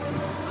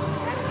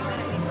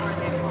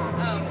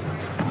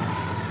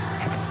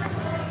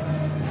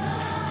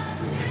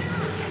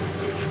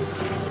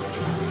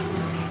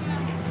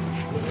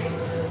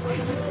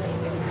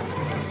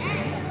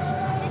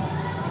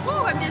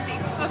 Oh, I'm dizzy.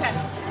 Okay.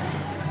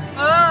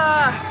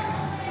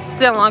 It's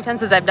been a long time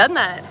since I've done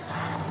that.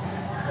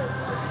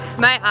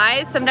 My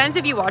eyes, sometimes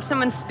if you watch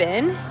someone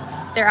spin,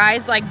 their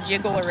eyes like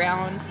jiggle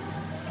around. You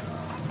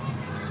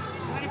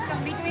want to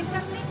film me doing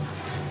something?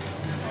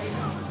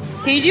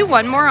 Can you do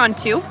one more on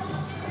 2?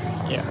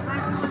 Yeah.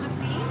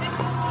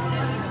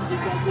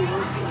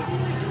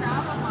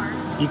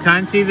 You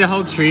can't see the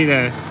whole tree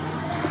though.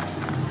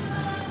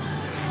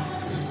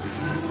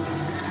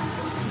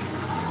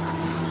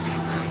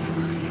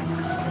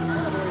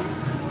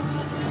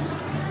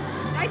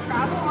 I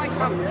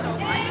travel so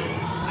much.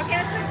 Okay,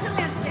 let's do a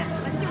two-man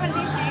spin. Let's do one of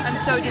these things. I'm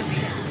so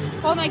dizzy.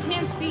 Hold on, I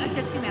can't see. Let's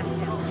do a two-man spin.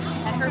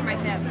 That hurt my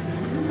hip.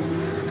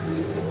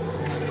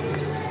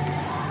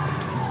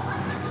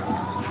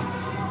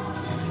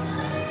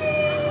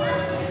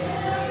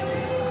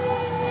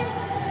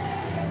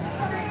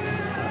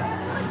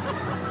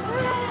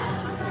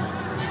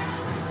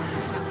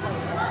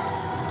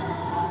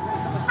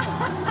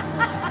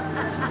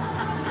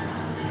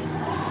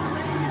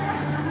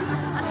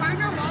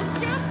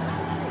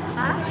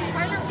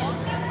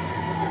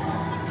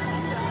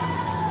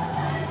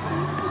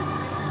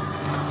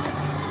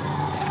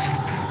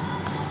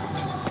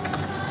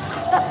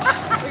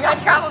 We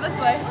gotta travel this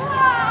way.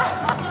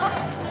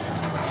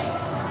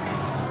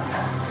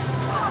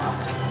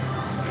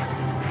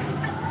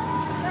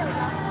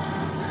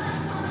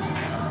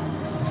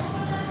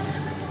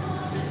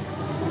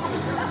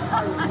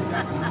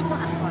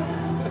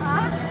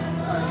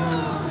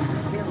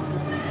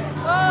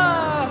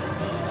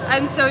 Oh,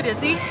 I'm so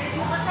dizzy.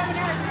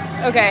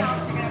 Okay.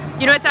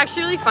 You know, it's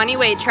actually really funny.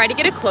 Wait, try to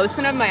get a close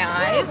one of my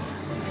eyes.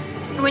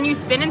 When you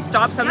spin and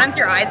stop, sometimes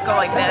your eyes go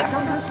like this.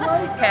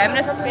 Okay, I'm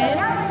gonna spin.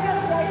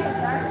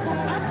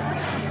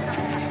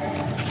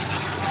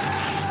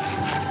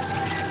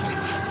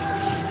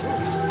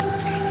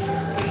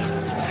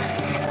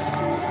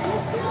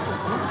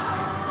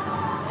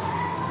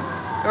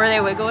 Were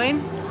they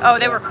wiggling? Oh,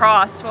 they were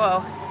crossed.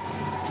 Whoa.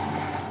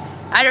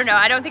 I don't know.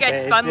 I don't think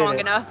I spun long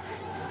enough.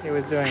 It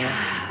was doing it.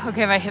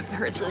 Okay, my hip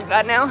hurts really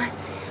bad now.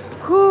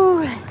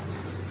 Whew.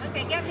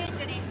 Okay, get me,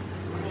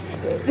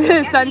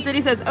 Janice. Sun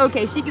City says,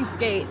 okay, she can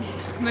skate.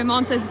 My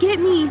mom says, get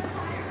me.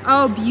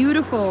 Oh,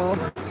 beautiful.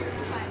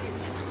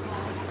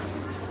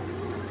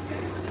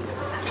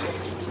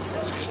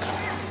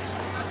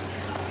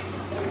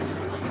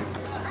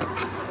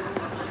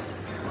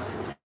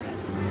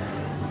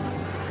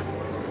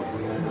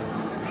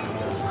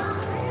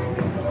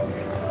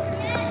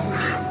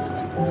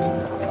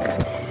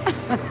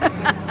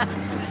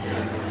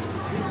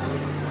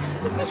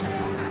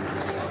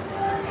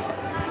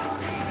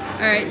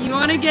 All right, you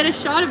want to get a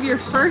shot of your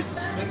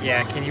first?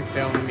 Yeah, can you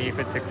film me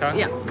for TikTok?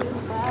 Yeah.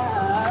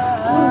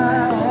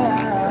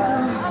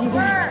 You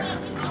guys,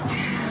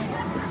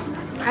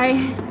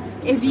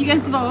 if you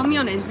guys follow me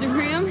on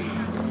Instagram,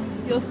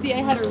 you'll see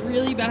I had a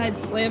really bad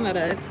slam at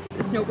a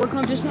snowboard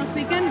competition last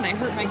weekend, and I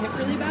hurt my hip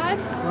really bad.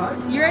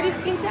 You ready to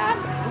skate, Dad?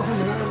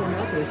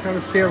 It's kind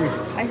of scary.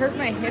 I hurt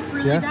my hip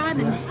really bad,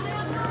 and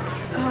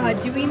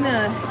doing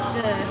the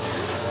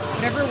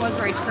whatever it was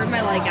where I turned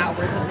my leg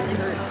outwards, it really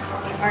hurt.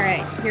 All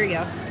right, here we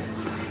go.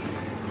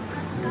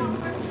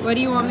 What do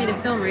you want me to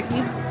film,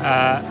 Ricky?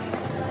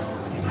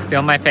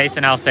 Film my face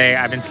and I'll say,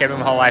 I've been skating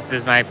my whole life.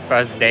 This is my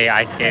first day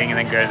ice skating, and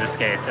then go to the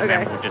skates, and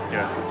then we'll just do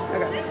it.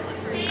 Okay.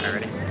 Alright,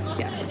 ready?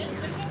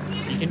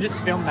 Yeah. You can just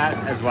film that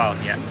as well,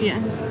 yeah.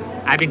 Yeah.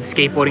 I've been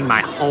skateboarding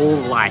my whole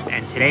life,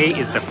 and today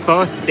is the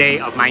first day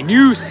of my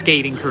new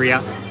skating career,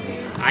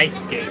 ice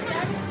skating.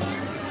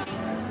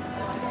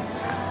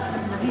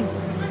 Nice.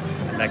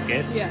 Is that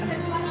good? Yeah.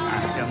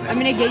 Alright, film this. I'm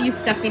gonna get you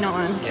stepping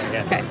on.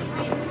 Yeah. Okay.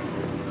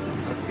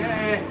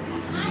 Okay.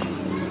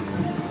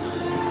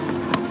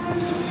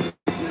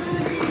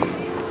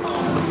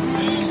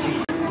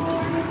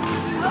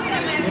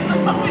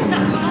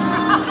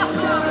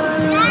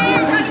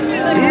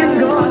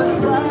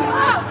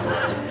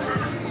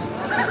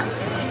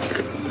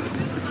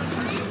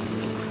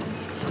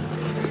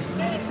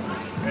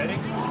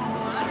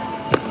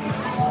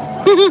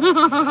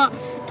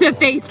 To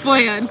face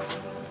plant.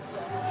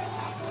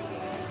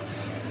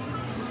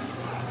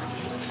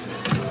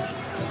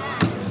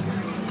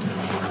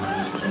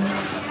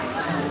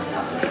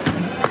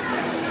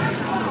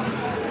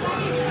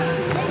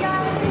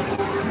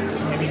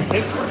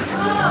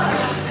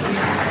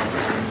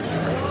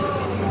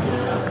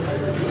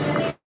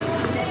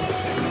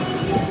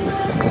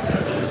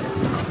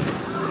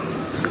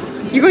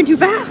 You're going too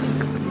fast.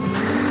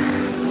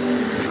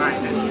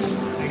 Alright, then.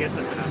 I guess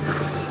that's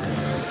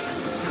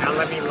enough. Now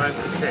let me learn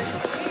some tricks.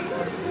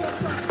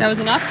 That was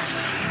enough?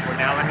 Well,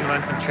 now let me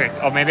learn some tricks.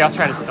 Oh, maybe I'll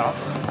try to stop.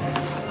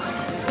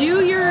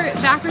 Do your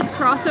backwards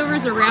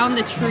crossovers around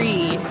the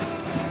tree.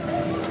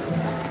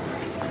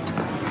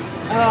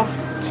 Oh,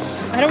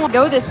 I don't want to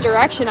go this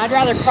direction. I'd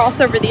rather cross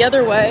over the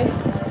other way.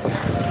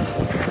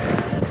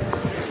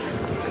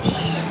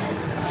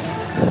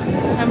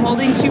 I'm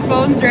holding two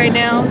phones right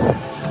now.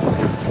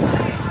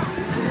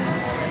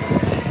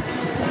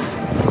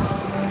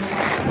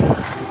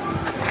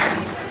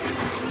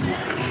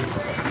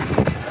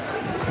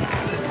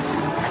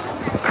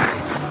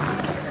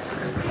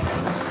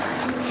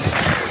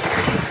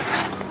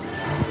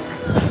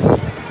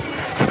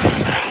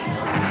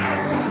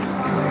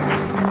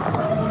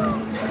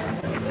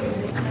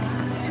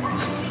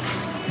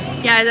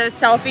 Yeah, I was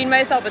selfieing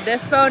myself with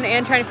this phone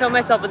and trying to film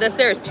myself with this.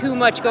 There's too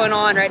much going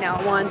on right now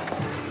at once. Put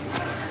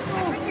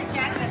your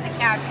jacket at the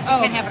couch. You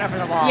Oh. can have it over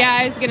the wall. Yeah,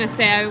 I was gonna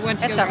say I went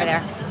to It's go over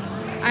grab there.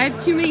 it. I have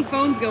too many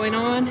phones going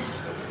on.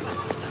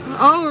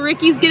 Oh,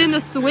 Ricky's getting the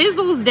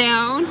swizzles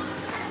down.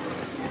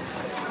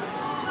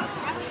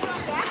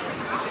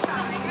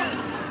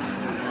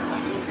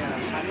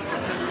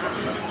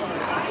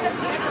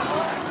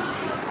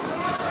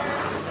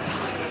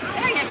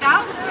 There you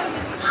go.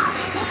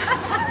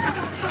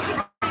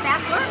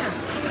 That's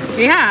working.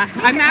 Yeah,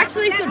 I'm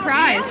actually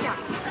surprised. There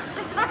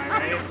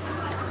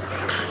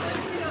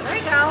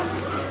you go.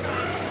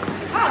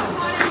 Oh.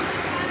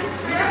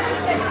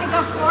 To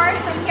go forward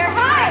from here.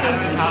 Hi.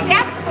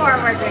 Step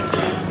forward, Ricky.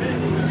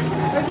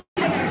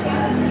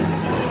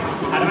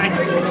 How do I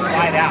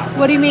slide out?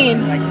 What do you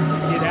mean? Like,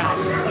 skid out.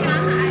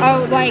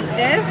 Oh, like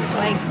this?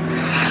 Like,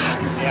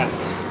 Yeah.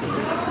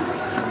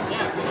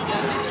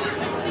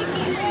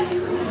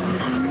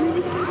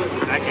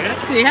 Is that good?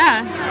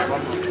 Yeah.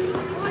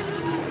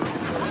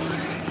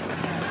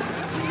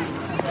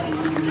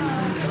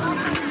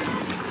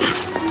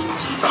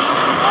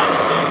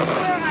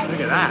 Look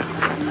at that.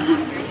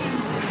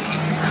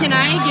 Can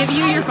I give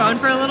you your phone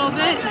for a little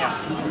bit?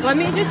 Let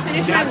me just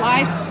finish my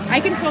live. I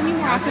can film you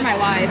more after my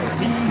live.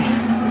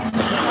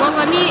 Well,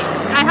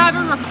 I have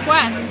a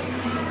request.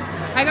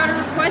 I got a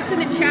request in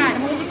the chat.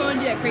 Hold the phone and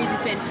do that crazy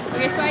spin.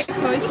 Okay, so I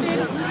posted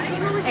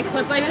a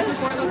clip like this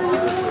before.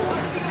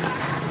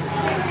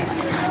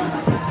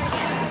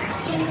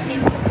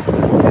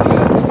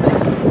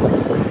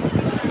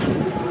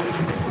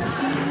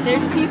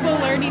 There's people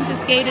learning to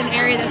skate in an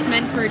area that's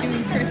meant for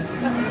doing tricks.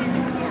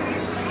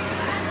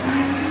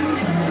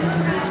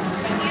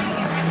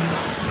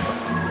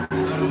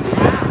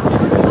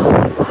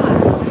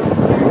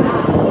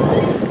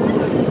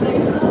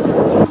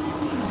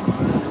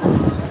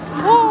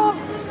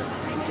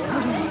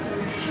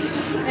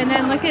 And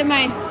then look at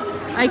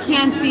I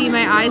can't see,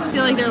 my eyes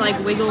feel like they're like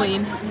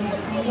wiggling.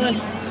 Look,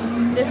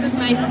 this is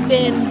my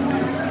spin.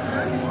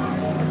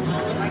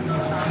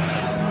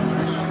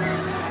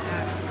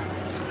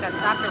 Got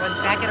softer ones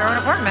back at our own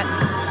apartment.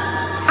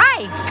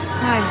 Hi.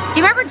 Hi. Do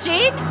you remember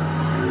Jean?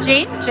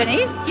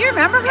 Janice? Do you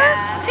remember her?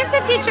 She used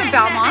to teach at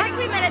Belmont.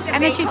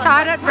 And then she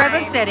taught at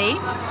Redwood City.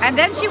 And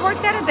then she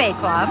works at a Bay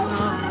Club.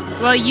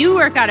 Well, you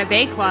work at a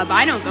Bay Club.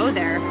 I don't go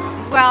there.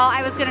 Well,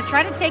 I was going to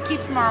try to take you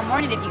tomorrow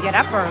morning if you get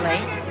up early.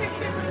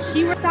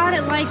 She works out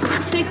at like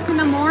 6 in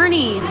the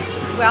morning.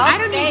 Well, I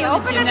don't they even go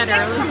to open gym at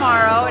that 6 early.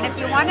 tomorrow, and if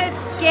you want to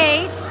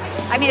skate,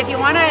 if you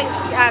want to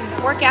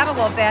work out a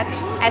little bit,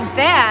 and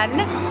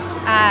then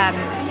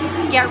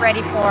get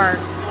ready for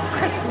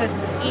Christmas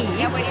Eve.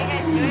 Yeah, what are you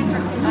guys doing for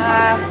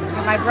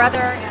Christmas? My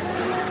brother.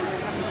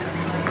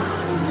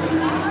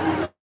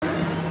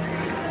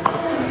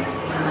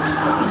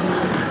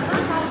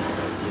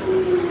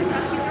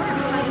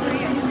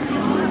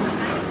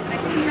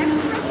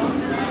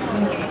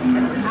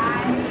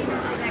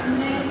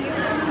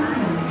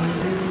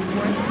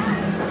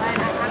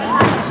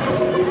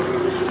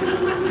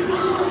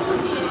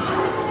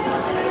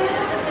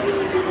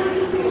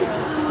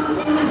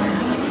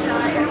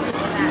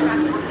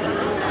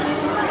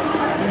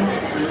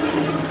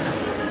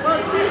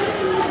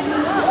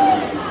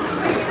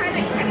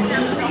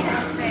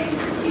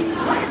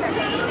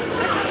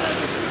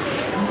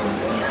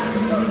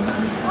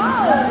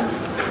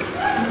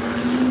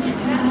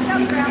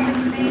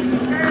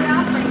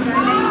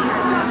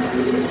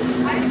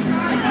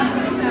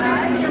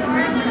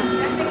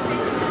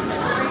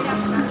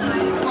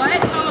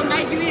 What? Oh, am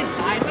I doing it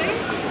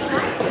sideways?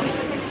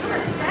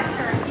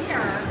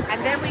 And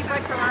then we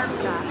put your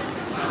arms up.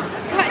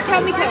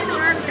 Tell me, coach.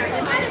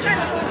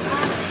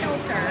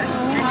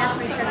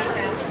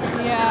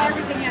 Yeah.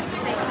 Everything has to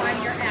stay on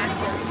your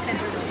action.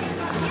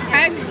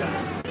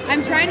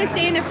 I'm trying to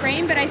stay in the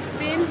frame, but I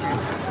spin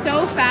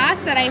so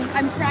fast that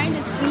I'm trying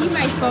to see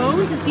my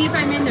phone to see if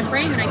I'm in the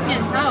frame, and I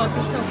can't tell.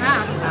 It's so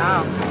fast.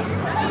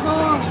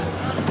 Oh.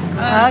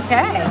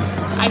 Okay.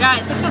 I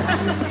got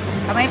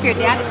I'm waiting for your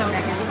dad to come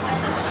back.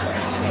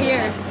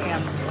 here.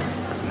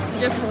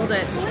 Just hold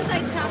it. What was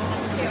I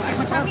talking to? I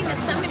was talking to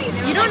somebody.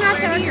 They were You don't like,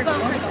 have to where do you have go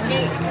your for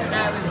skates? And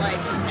I was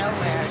like,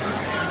 nowhere.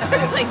 I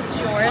was like,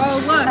 George. Oh,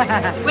 look.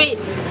 Wait.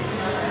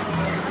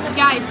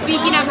 Guys,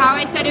 speaking of how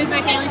I said it was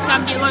my family's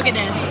company, look at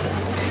this.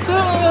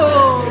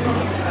 Boom!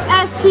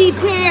 SP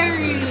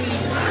Terry!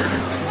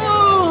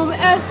 Boom!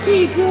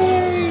 SP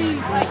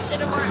Terry! I should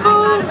have worn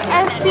Boom!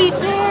 SP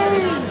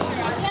Terry!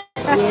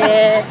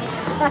 Yeah.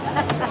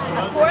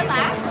 4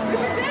 laps.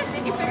 Super good.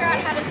 Did you figure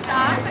out how to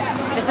stop?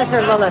 This is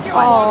her littlest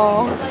one.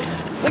 Oh,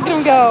 look at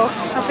him go.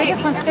 Her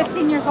biggest one's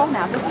 15 years old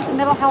now. This is the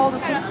middle. How old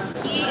is he?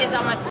 He is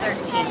almost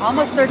 13.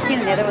 Almost 13,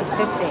 and the other one's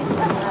 15.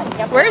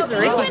 Where's He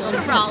Ricky? went to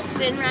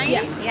Ralston, right?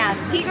 Yeah.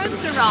 He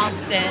goes to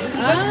Ralston. He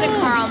goes to Oh.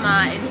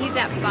 Carlmont, and he's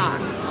at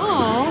Fox.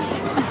 Oh.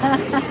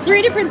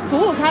 3 different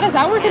schools. How does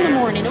that work in the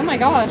morning? Oh my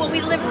gosh. Well,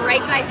 we live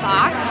right by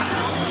Fox,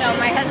 so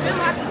my husband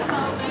walks him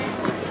home.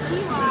 He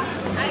walks.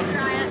 I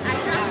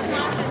drop him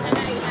off, and then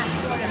I have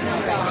to go to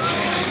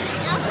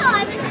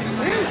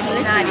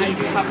It's not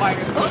easy.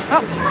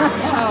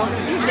 Oh,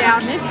 he's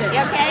down. Missed it.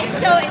 Okay,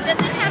 so it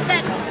doesn't have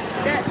that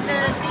the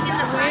thing in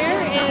the Where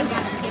is? In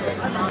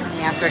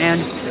the afternoon.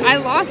 I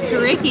lost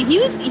Ricky. He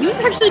was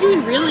actually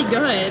doing really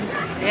good.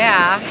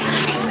 Yeah.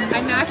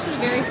 I'm actually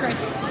very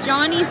surprised.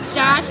 Johnny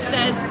Stash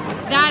says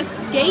that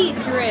skate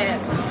drip.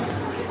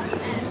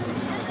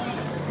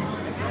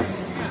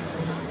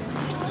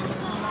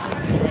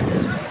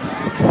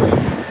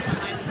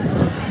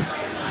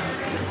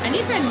 I need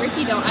to find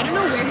Ricky though. I don't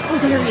know where. Oh,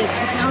 there he is.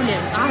 I found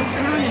him.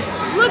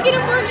 Look at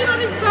him working on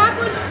his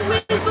backward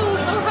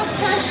swizzles. Oh, how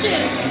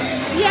precious.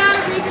 Yeah,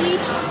 Ricky,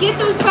 get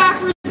those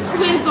backward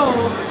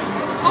swizzles.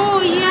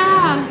 Oh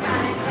yeah.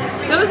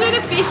 Those are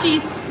the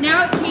fishies.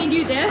 Now can you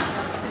do this?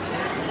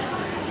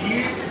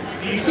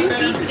 2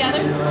 feet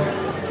together.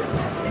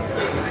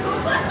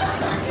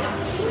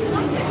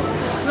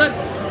 Look.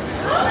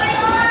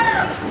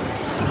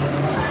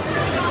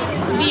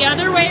 The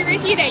other way,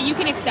 Ricky, that you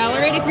can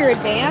accelerate if you're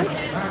advanced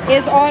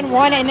is on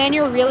one, and then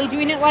you're really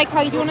doing it like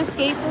how you do on a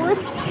skateboard.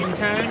 You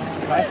turn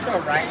left or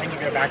right when you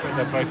go backwards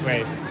or both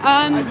ways?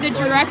 The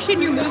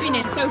direction you're moving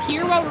in. So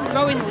here while we're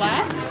going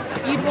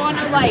left, you'd want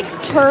to like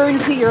turn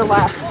to your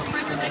left.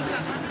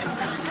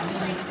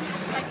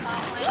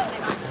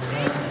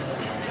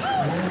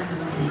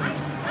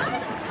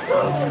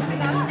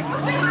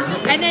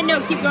 And then no,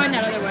 keep going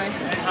that other way.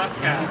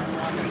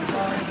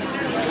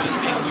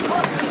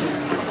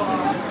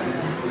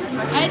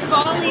 Ed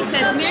Bali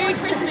says, Merry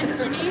Christmas,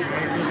 Denise.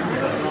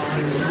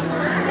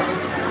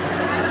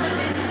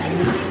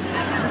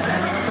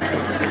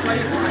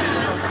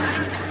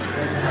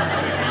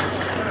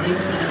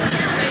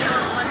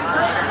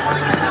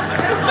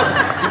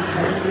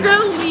 The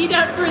lead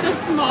up for the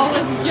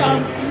smallest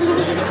jump.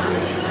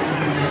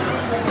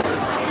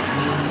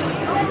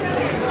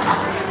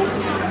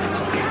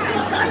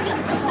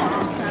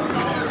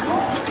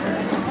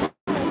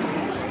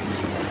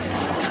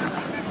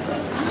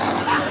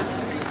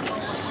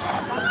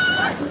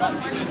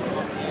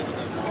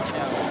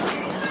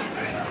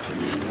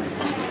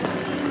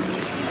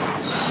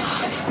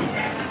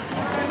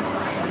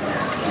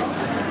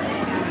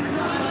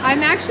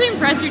 I'm actually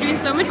impressed. You're doing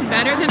so much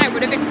better than I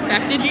would have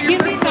expected for your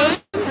first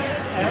time.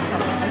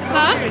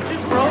 Huh? It's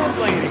just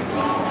rollerblading.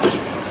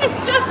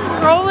 It's just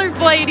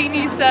rollerblading,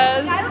 he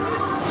says.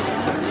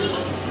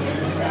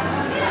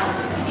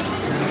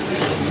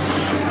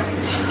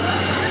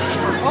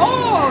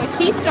 Oh,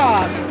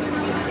 T-stop.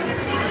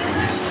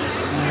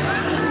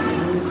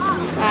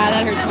 Ah,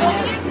 that hurts my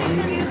neck.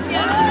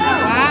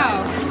 Wow.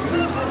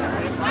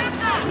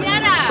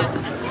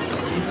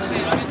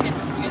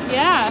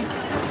 Yeah.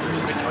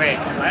 Which way?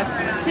 Left?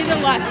 To the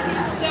left.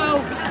 So,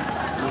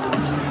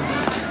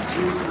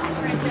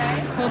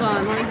 hold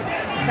on, let me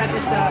set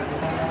this up.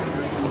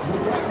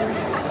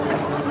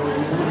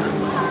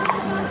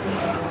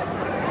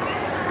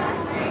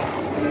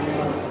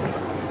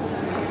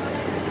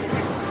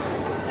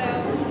 So,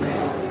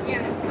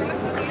 yeah, frog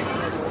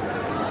stances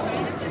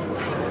kind of just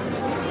like.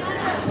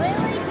 What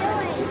are we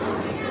doing?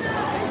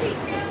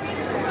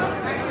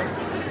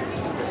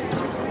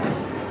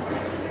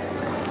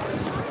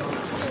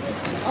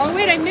 Oh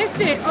wait, I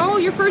missed it. Oh,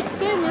 your first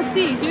spin. Let's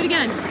see. Do it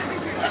again.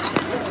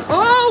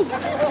 Oh!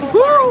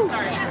 Woo!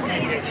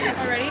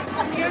 Already?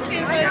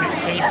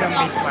 Can you film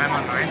me slam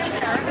on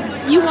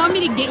mine? You want me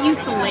to get you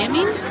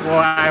slamming? Well,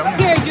 I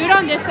Here, do it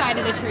on this side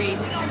of the tree.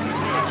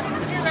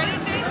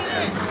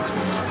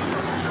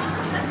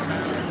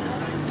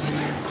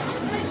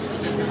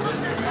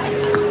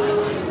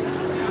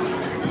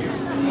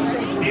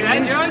 see that,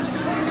 George?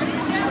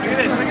 Look at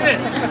this, look at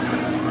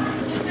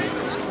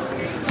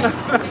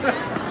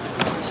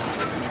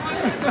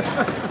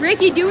this.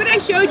 Ricky, do what I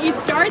showed you.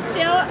 Start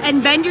still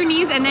and bend your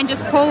knees and then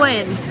just pull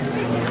in.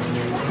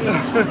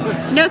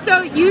 No,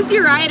 so use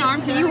your right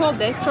arm. Can you hold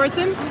this towards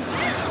him?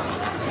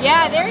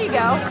 Yeah, there you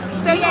go.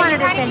 So yeah, you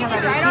kind of use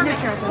your right arm and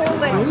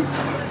pull in.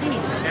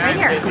 Right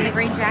here, in the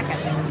green jacket.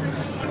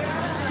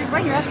 She's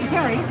right here, asking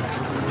Terry.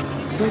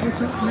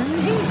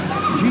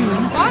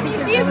 Mom, you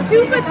see his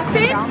 2-foot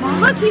spin?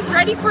 Look, he's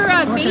ready for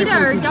a beta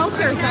or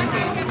delta or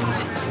something.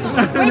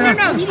 Wait,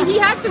 no, he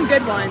had some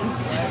good ones.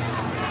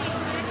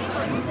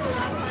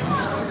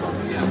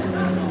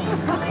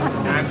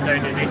 I'm so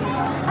dizzy.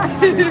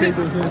 Is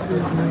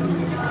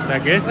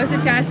that good? What's the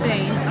chat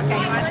saying? Okay,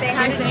 you want to say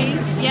hi They're to saying,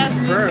 me? yes,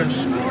 Bird. we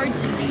need more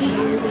Jimmy.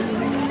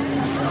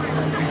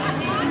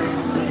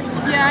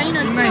 Yeah, you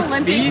know, just My an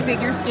Olympic speed?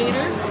 figure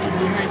skater.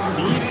 See my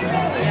speed?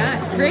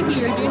 Yeah, Ricky,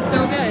 you're doing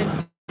so good.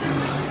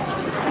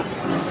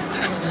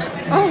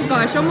 Oh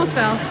gosh, almost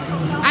fell.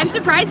 I'm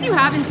surprised you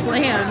haven't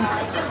slammed.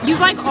 You've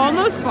like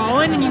almost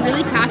fallen and you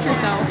really catch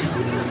yourself.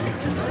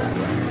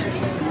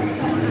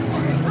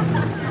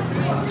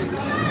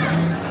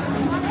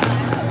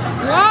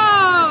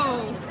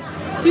 Whoa!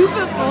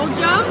 2-foot full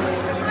jump?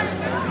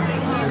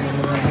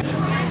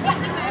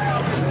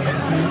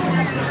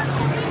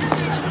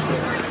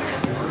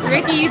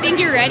 Ricky, you think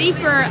you're ready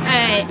for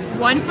a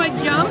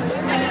 1-foot jump?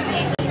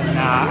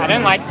 Nah, I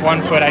don't like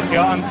 1 foot. I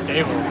feel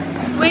unstable.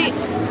 Wait, I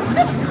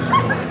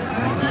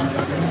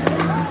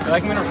feel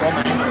like I'm gonna roll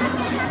my ankle.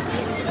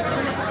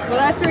 well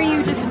that's where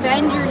you just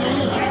bend your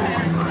knee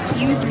and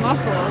use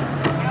muscle.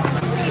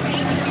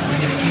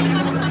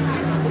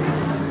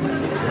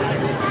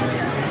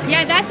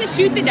 Yeah, that's a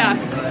shoot the duck.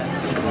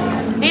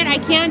 Man, I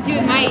can't do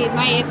it.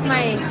 It's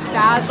my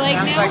bad leg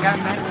Sounds now. like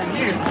I'm meant for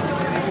you.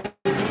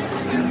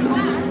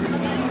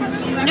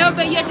 No,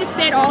 but you have to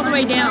sit all the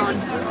way down.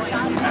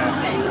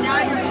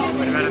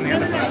 What about on the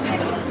other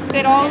side?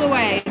 Sit all the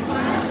way.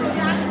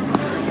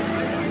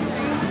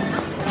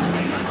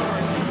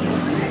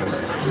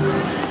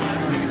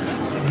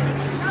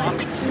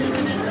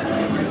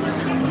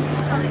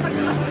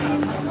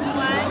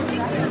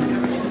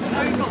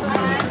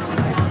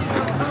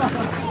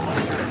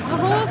 The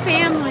whole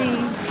family.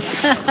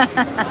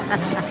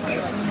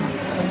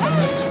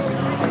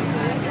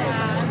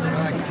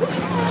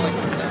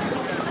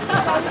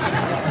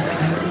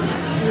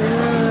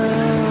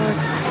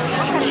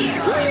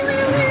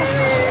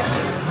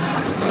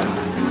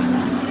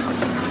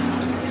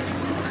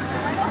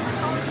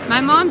 My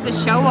mom's a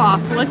show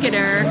off. Look at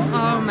her.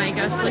 Oh my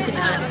gosh, look at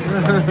that.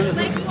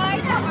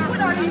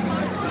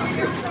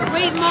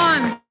 Wait,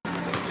 Mom.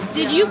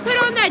 Did you put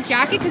on that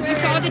jacket because you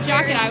saw the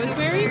jacket I was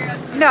wearing?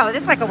 No,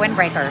 this is like a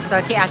windbreaker, so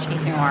it actually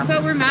keeps me warm.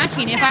 But we're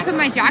matching. If I put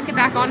my jacket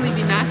back on, we'd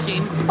be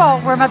matching. Well,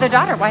 we're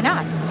mother-daughter. Why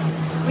not?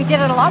 We did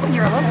it a lot when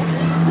you were little.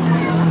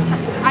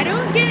 I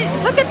don't get...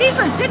 Look at these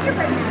ones,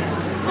 gingerbread.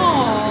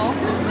 Aww.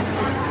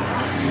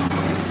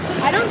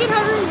 I don't get how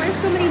everyone wears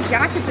so many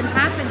jackets and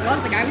hats and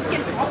gloves. Like, I always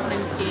get hot when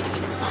I'm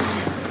skating.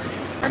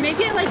 Or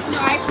maybe I like... No,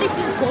 I actually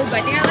feel cold, but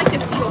I think I like to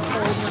feel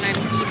cold when I'm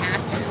being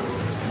asked to.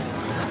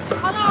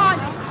 Hold on!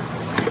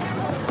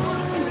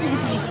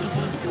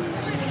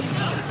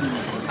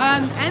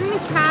 M.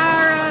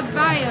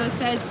 Caraballo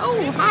says,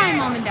 oh, hi,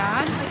 Mom and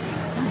Dad.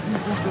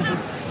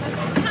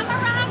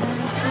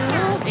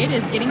 It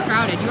is getting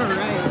crowded. You are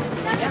right.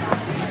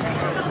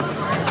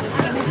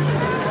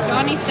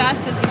 Johnny Staff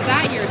says, is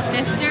that your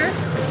sister?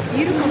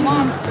 Beautiful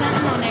mom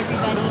stunning on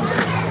everybody.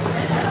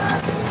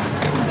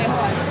 Wait,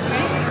 what?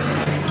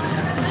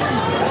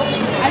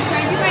 I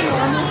tried to do my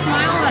normal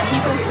smile that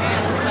people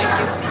can't look like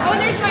you. Oh, and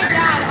there's my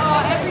dad.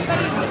 Oh,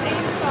 everybody the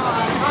same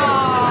song.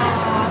 Oh.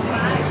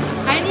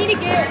 I need to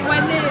get,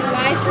 when the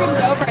live stream's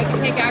over, I can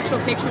take actual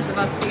pictures of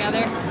us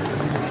together.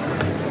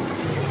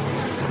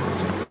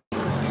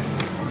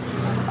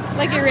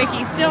 Look at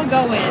Ricky, still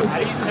going. How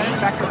do you turn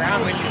back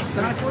around when you...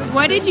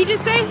 What did you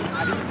just say?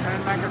 How do you turn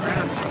back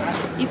around?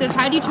 He says,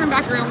 how do you turn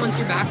back around once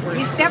you're backwards?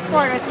 You step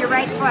forward with your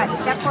right foot.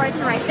 Step forward with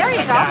your right. There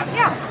you go.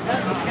 Yeah.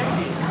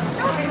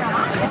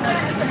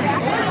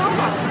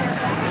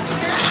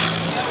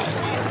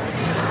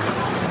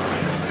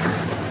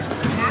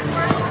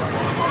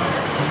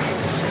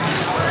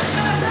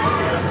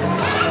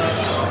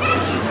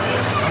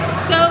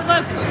 So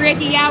look,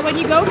 Ricky, yeah, when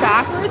you go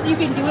backwards, you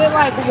can do it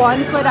like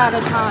 1 foot at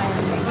a time.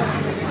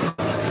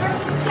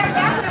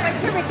 Make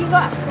sure, Ricky,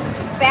 look.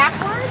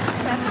 Backwards,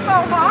 that's the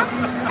mohawk,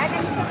 and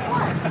then you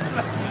forward.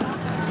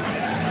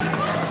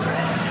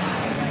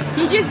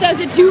 He just does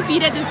it 2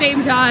 feet at the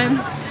same time.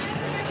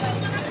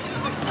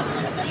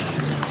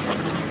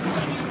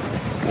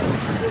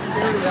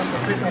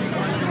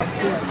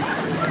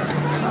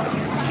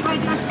 Want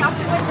to do a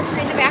selfie with her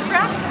in the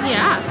background?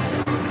 Yeah.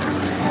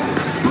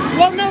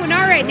 Well, no,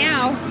 not right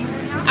now.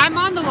 I'm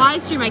on the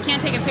live stream. I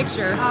can't take a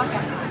picture.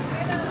 Okay.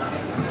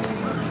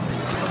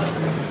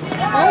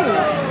 Oh,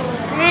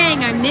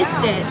 dang, I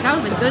missed it. That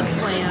was a good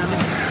slam.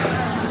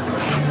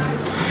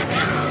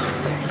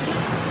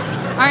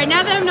 All right,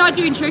 now that I'm not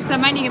doing tricks, I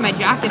might need to get my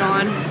jacket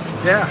on.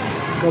 Yeah,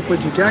 go put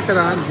your jacket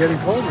on. It's getting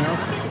cold now.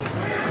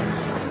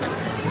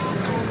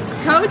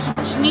 Coach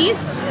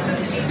Denise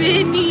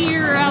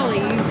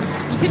Spinirelli.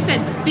 You could have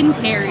said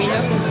Spinteri.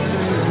 That was...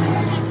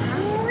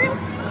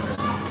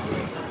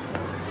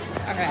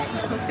 All right,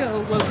 let's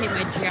go locate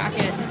my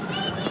jacket.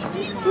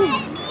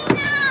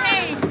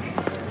 Hey.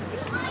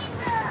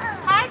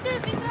 Hi,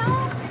 Disney.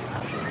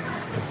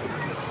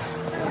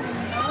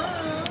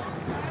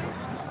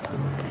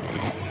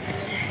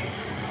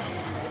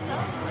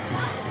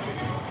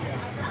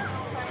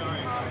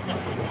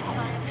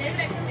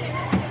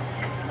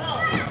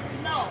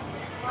 No,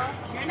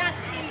 you're not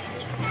skating.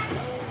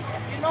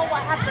 You know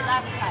what happened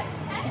last night.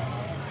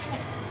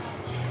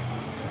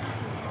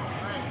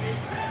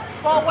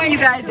 Well, wait. You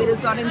guys, it has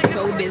gotten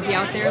so busy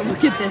out there.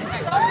 Look at this.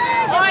 Oh,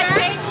 I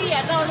can't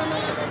yet. No.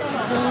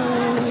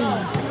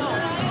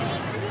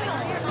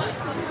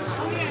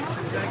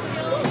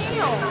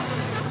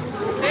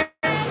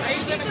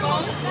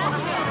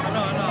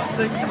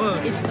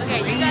 It's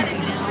crazy now.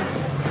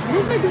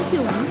 Where's my big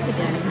feel loose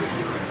again?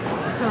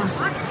 Huh.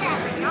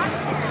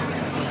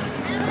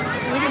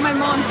 Look at my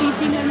mom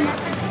teaching him.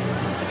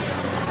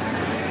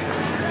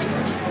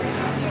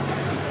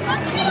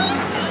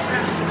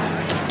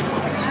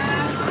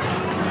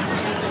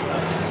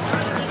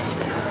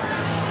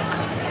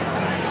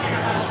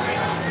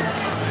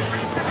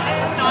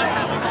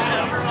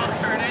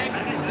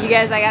 You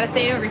guys, I gotta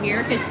say it over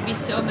here because she'd be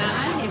so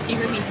mad if she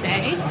heard me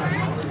say.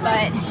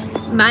 But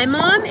my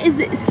mom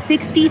is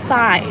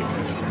 65.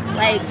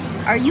 Like,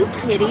 are you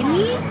kidding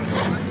me?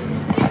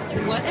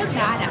 What a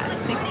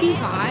badass.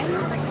 65?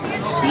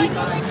 She's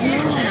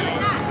killing it.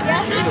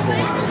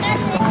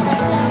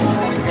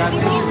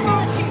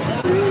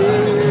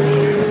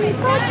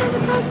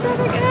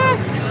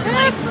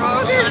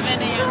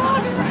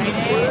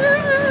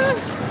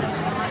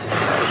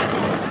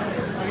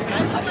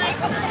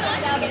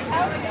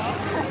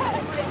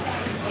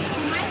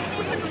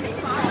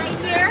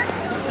 Here,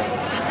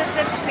 this is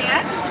the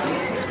spin.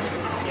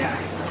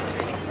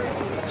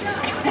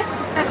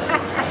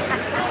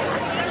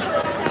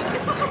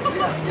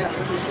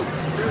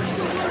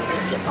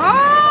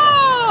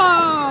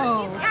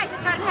 Oh! Yeah, I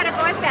just taught him how to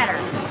go in better.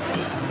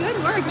 Good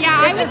work.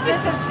 Yeah,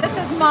 This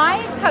is my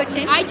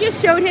coaching. I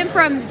just showed him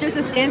from just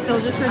a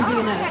standstill, just from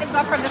doing I this. gotta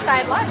go from the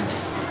side lunge.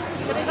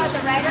 So we got the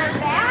right arm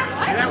back,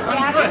 down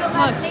on the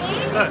left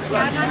knee,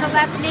 down on the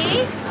left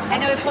knee, and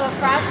then we pull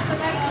across the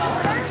right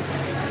shoulder.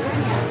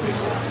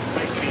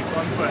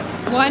 1 foot.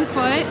 1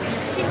 foot.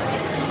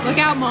 Look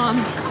out, Mom.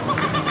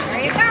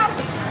 There you go.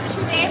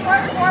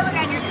 forward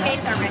on your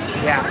skates already.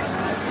 Yeah.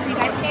 You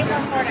guys stay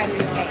more forward on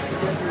your skates.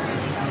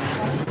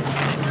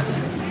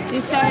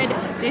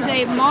 They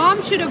say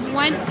mom should have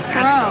went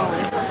pro.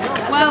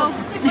 Well,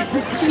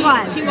 She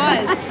was.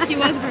 She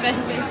was a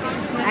professional skater.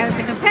 I was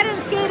a competitive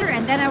skater,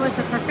 and then I was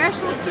a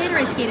professional skater.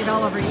 I skated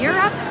all over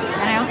Europe,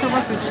 and I also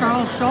worked with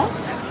Charles Schultz,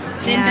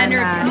 The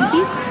inventor of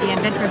Snoopy. The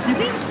inventor of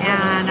Snoopy,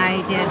 and I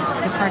did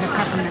the part of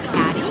Peppermint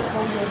Patty,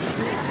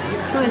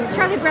 who is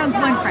Charlie Brown's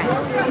one friend.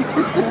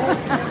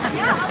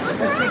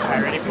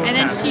 And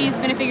then she's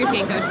been a figure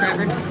skate coach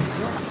forever.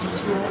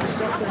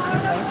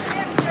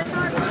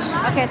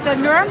 Okay, so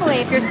normally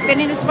if you're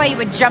spinning this way, you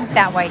would jump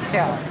that way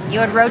too. You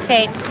would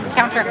rotate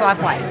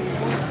counterclockwise.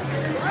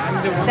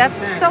 That's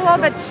a little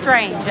bit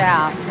strange,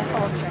 yeah.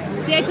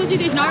 See, I told you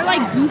there's not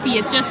like goofy.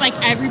 It's just like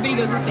everybody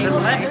goes the same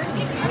way.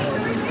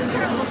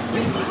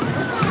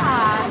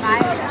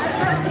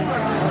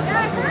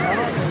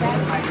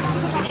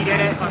 Can you get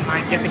it on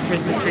mine? Get the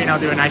Christmas tree and I'll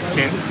do a nice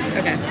spin.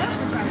 Okay.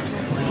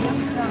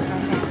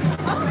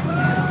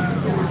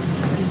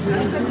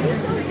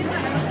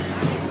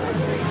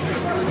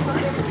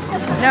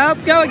 Nope,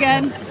 go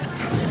again.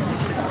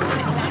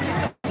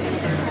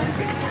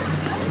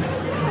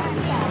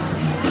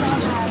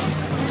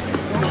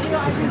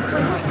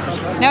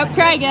 Nope,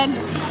 try again.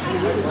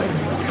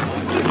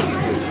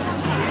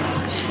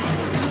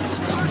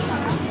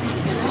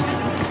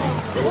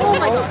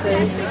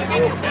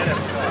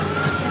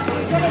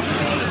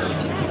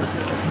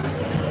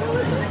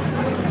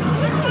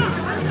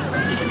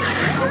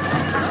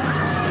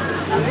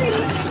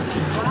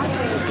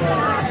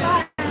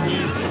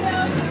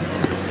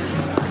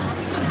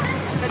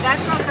 But that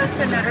girl goes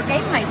to Notre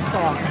Dame High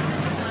School.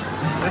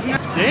 Isn't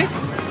that sick?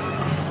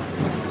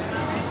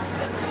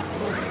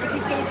 Is he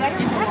skating better?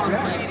 It's a long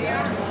way.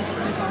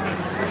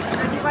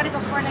 Or do you want to go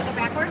forward and go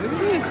backwards? Go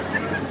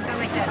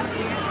like this.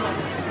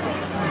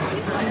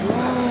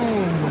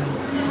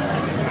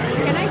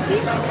 Can I see?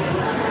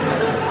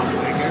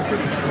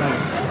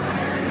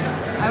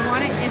 I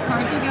want it. It's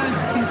hard to go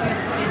too good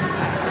spin.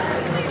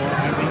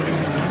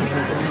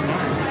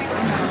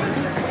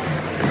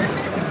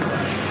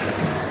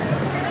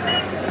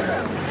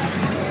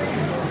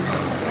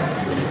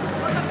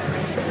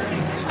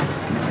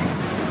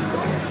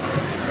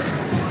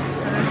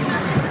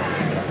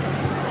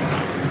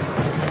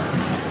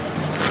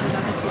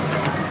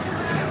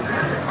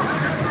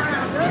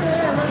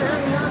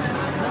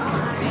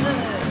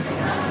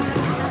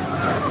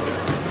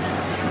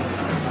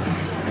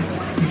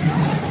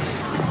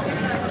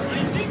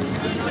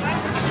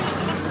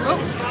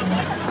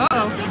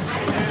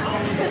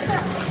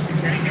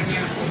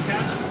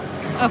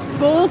 A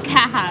full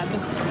cab.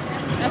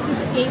 That's a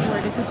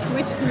skateboard. It's a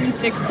Switch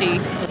 360.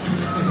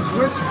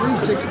 Switch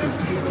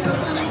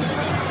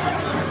 360.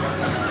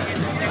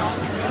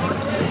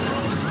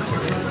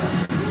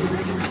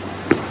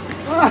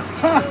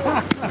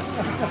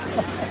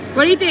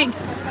 What do you think?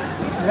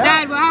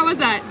 Dad, how was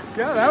that?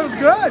 Yeah, that was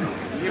good.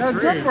 That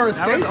was good for a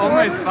That was skateboard.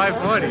 almost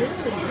 540. Did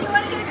you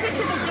want to get a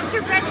picture of the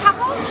gingerbread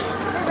couple?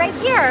 They're right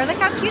here. Look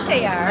how cute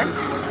they are.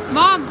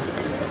 Mom,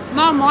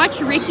 watch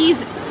Ricky's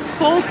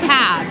full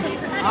cab.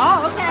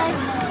 Oh, okay.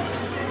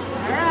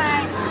 All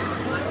right.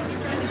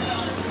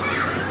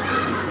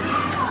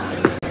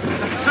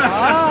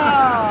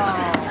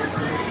 Oh.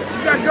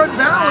 He's got good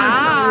balance.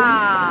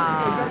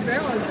 Wow. Good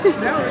balance.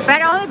 Now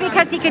But only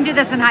because he can do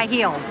this in high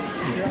heels.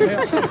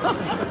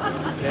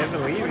 They're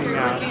believing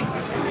now. he's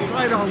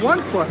right on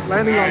one foot,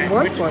 landing on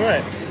one Which foot.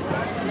 foot?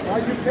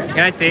 Why'd you pick? Can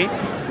I see?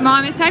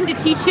 Mom, it's time to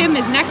teach him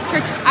his next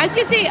trick. I was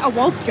gonna say a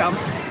waltz jump.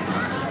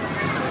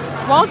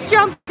 Waltz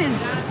jump is,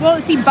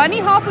 well, see, bunny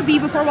hop would be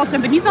before waltz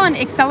jump, but he's on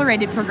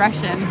accelerated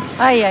progression.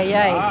 Ay, ay,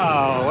 ay.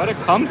 Wow, what a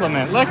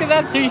compliment. Look at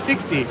that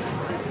 360.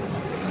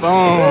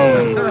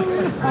 Boom.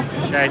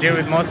 Should I do it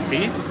with more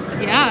speed?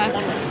 Yeah.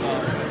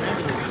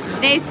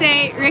 They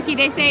say, Ricky,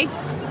 they say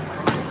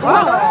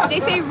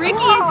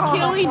Ricky is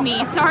killing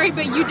me. Sorry,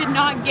 but you did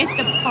not get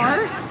the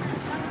part.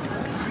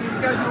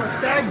 You gotta do a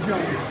stag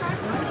jump.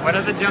 What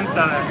other jumps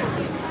are there?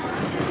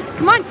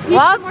 Come on, teach him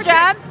Waltz more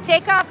jump,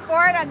 take off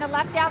forward on the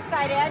left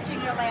outside edge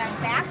and you'll land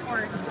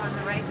backwards on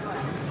the right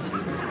foot.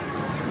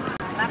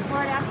 Left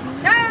forward out.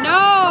 No! No,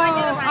 Going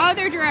the other way.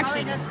 other direction.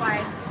 Going this way.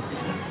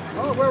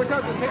 Oh, we're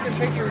talking taking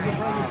pictures of the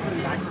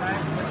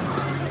backside.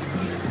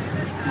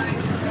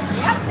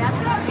 Yep,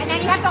 that's it. And then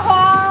you have to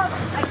hold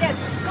like this.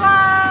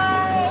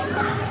 Glide.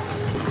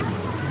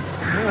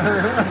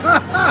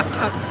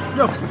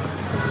 No.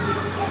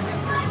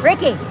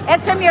 Ricky,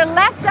 it's from your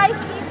left ice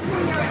skate to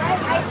your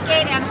right ice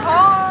skate and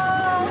hold.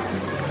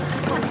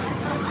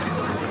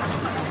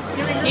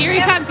 Here he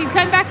comes. He's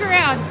coming back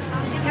around.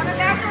 Coming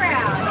back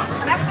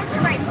around. Left foot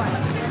to right foot.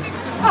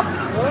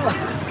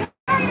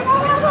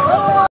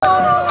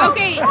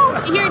 Okay,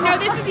 here, no,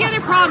 this is the other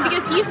problem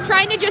because he's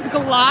trying to just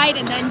glide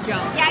and then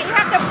jump. Yeah, you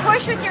have to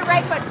push with your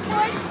right foot.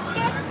 Push,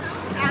 skip,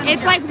 and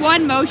It's jump. like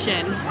one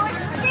motion. Push,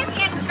 skip,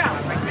 and jump.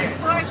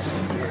 Push,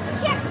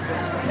 skip,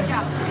 and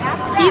jump.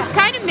 That's He's that.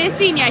 kind of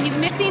missing, yeah, he's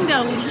missing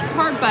the lead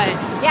part, but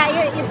Yeah,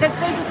 there's a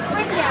spring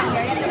down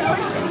here. You have to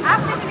push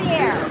up into the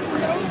air.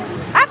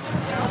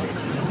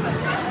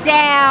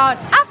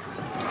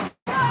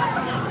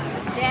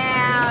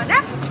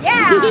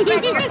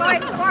 You're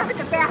going forward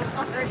to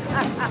backward.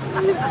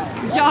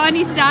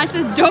 Johnny Stash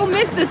says, don't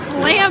miss the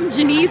slam,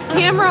 Janice.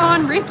 Camera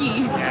on Ricky.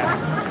 Yeah.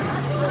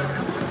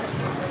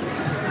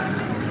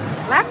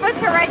 Left foot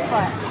to right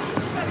foot.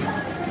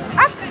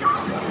 Up.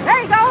 There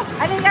you go.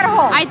 I think you got a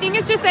hold. I think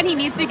it's just that he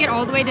needs to get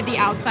all the way to the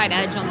outside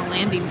edge on the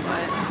landing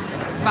foot.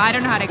 But I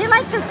don't know how to. He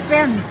likes his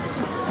spins.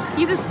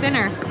 He's a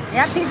spinner.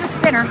 Yep, he's a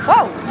spinner.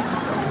 Whoa.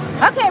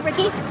 Okay,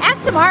 Ricky, add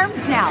some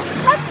arms now.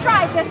 Let's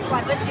try this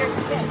one with your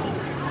spin.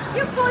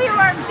 You pull your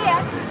arms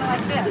in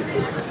like this.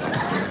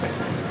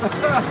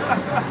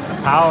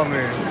 Power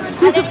move.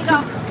 And then you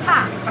go,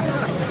 ha.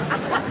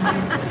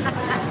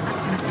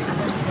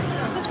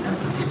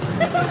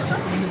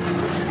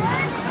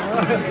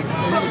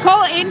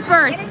 Cole in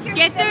first.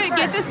 Get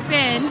the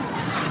spin.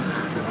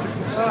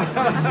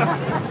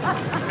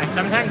 I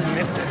sometimes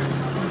miss it.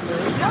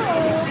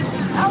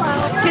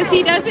 Hello. Because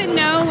he doesn't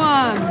know,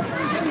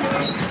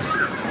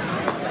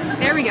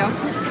 there we go.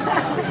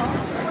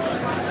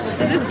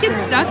 Does this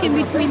get stuck in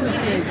between the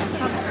things?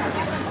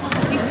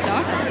 Is he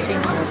stuck?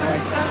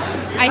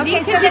 I think Okay,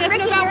 because so he then, doesn't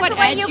know Ricky, about here's what the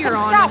way edge you you're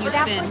can on stop when you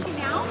without spin.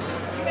 pushing out.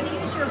 You're going to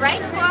use your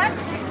right foot,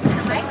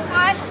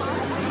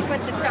 put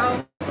the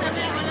toe.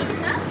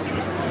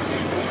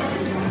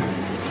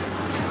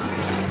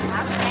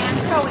 Up and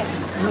toe in.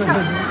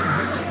 Toe.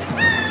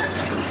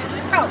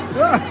 Toe.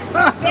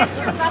 Bend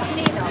your left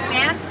knee though.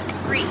 Bend,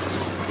 reach.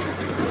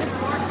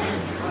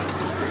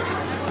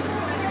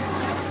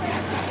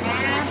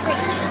 And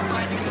reach.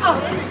 Oh,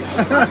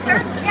 closer.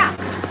 Yeah.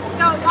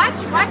 So watch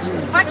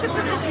your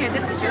position here.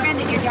 This is your end,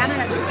 and you're down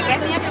and you get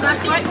the end of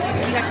left foot.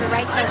 You got your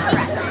right toe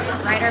spread.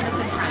 Right arm is in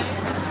front.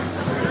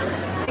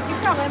 Stick your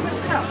toe in with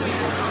the toe.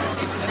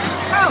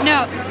 Toe.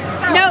 No.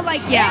 Toe. No,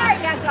 like, yeah.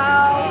 There you go.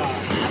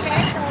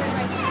 Okay, so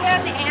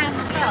in and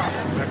toe.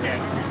 Okay.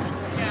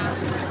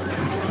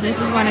 This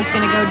is when it's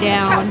going to go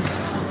down.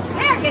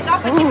 There you go.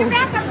 But keep your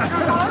back up. So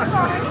don't roll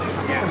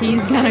forward.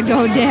 He's going to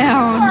go Core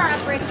down.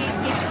 up, Ricky.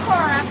 Keep your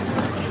core up.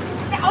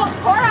 Oh,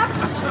 core up.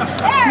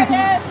 There it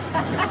is.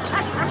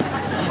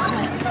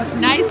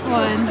 Nice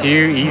one.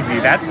 Too easy.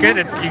 That's good.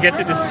 You get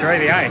to destroy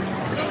the ice.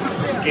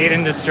 Skate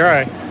and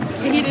destroy.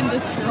 Skate and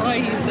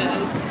destroy, he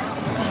says.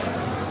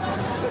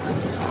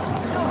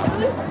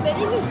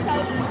 Spinning is so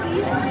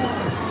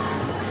easy.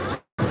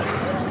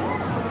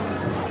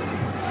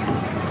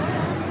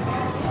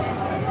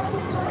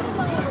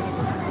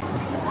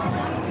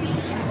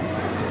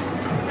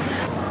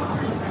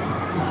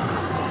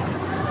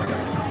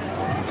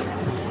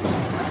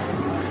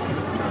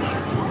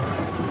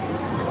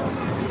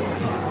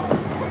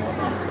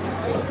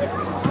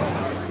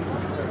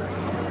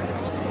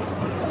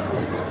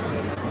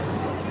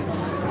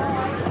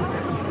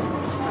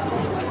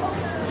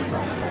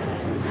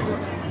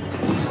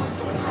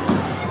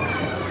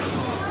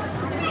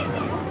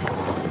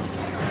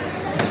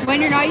 When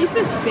you're not used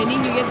to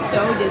spinning, you get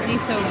so dizzy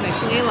so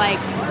quickly. Like,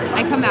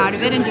 I come out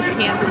of it and just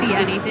can't see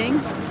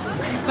anything.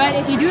 But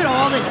if you do it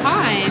all the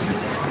time,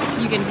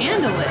 you can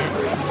handle it.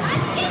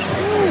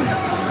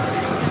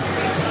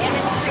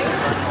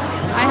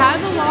 I have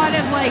a lot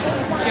of like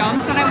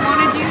jumps that I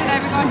want to do that I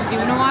haven't gotten to do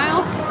in a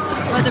while.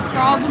 But the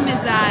problem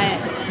is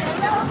that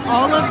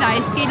all of the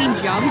ice skating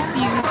jumps,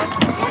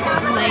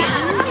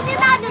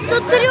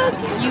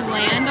 you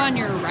land on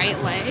your right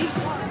leg.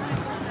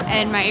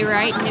 And my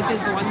right hip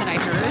is the one that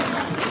I hurt.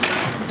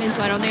 And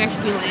so I don't think I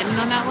should be landing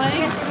on that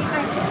leg.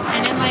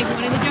 And then like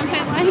one of the jumps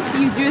I like,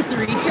 you do a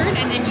 3-turn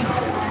and then you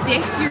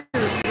stick your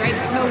right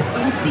toe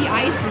into the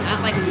ice and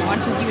that like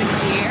launches you into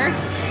the air.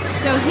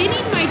 So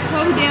hitting my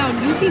toe down,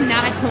 using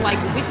that to like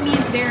whip me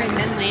into there and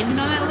then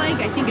landing on that leg,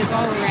 I think is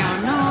all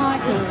around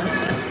not cool.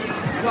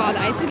 Wow,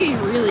 the ice is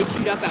getting really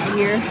chewed up out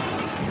here.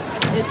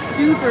 It's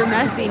super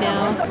messy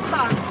now.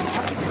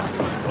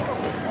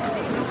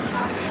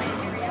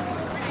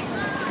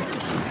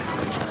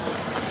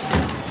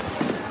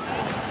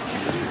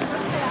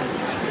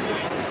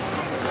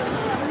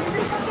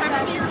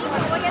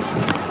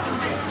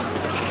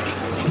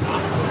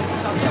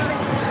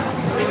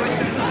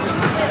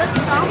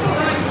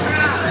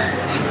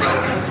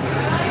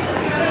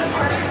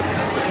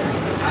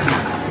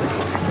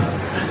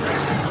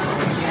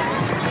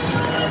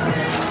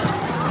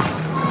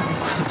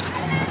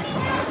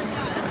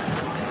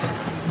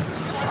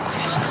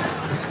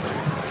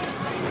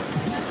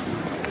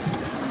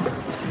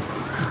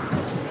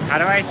 How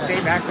do I stay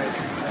backwards?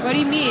 What do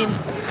you mean?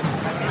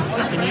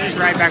 Can you just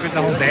ride backwards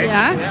the whole day?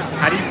 Yeah?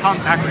 How do you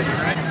pump backwards?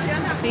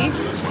 See?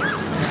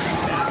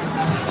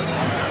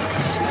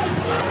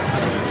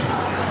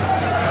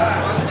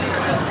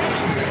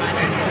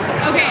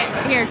 Okay,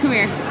 here, come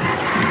here.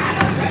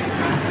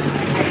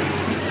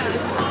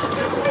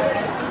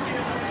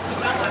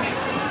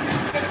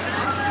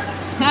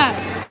 Huh.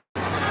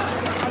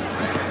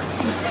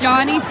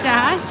 Johnny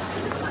Stash.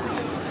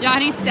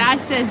 Johnny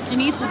Stash says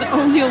Janice is the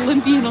only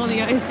Olympian on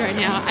the ice right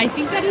now. I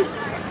think that is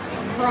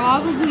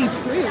probably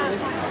true.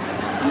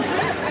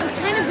 I was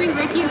trying to bring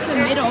Ricky into the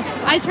middle.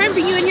 I was trying to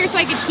bring you in here so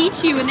I could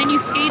teach you and then you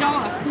skate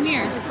off. Come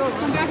here.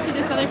 Come back to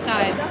this other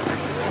side.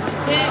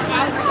 The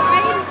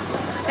outside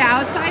the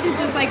outside is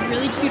just like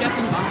really chewed up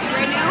and bumpy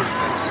right now.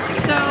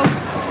 So,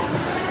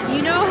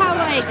 you know how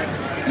like,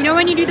 you know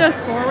when you do those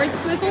forward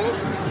swizzles?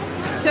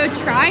 So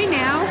try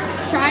now,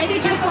 try to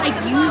just like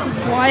use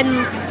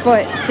one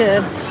foot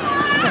to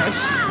push.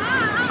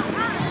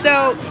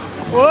 So,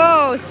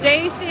 whoa,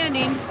 stay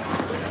standing.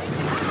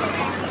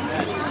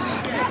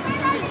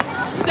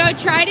 So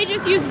try to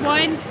just use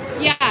one,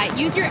 yeah,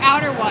 use your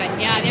outer one.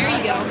 Yeah, there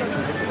you go.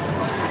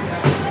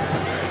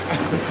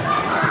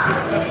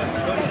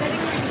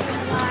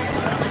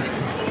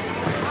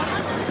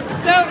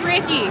 So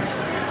Ricky,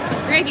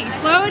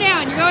 slow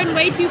down. You're going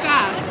way too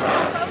fast.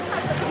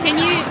 Can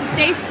you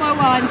stay slow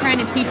while I'm trying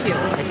to teach you?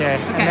 Okay.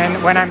 And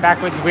then when I'm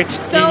backwards, which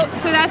speed? So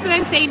that's what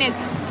I'm saying is,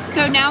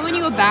 so now when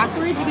you go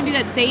backwards, you can do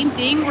that same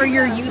thing where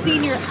you're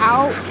using your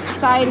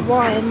outside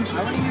one.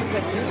 I want to use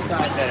the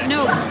inside there.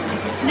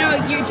 No,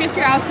 you're just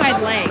your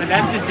outside leg. But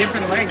that's a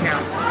different leg now.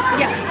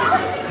 Yeah.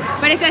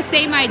 But it's that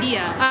same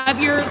idea of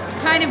you're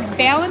kind of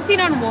balancing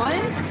on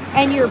one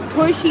and you're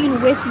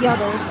pushing with the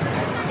other.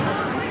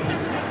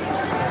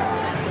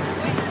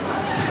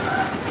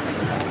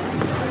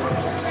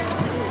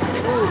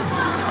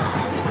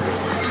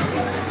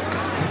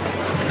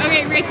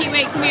 Okay, Ricky,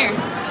 wait, come here.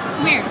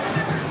 Come here.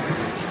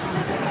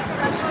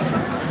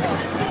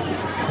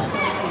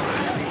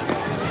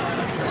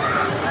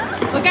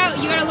 Look out,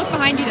 you gotta look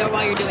behind you though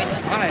while you're doing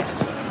it. Why?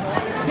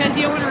 Because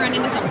you don't want to run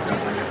into something.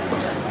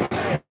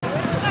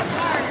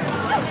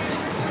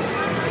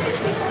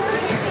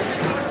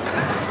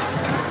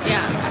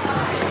 Yeah.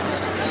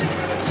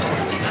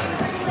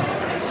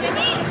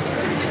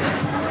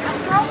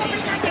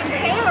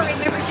 Taylor,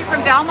 remember she's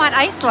from Belmont,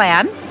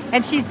 Iceland,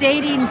 and she's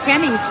dating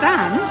Kenny's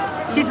son.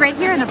 She's right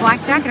here in the black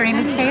jacket. Her name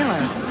is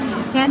Taylor.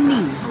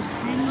 Kenny.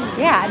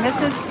 Yeah, and this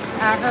is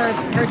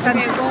her son's.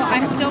 Okay, well,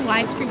 I'm still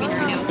live streaming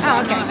right now, so Oh,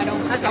 okay.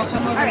 I'll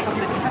come over and film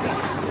it.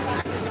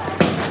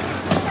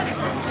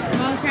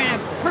 I'm always trying to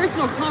have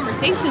personal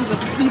conversations with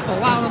people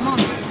while I'm on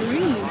the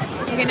stream.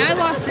 Okay, now I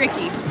lost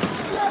Ricky.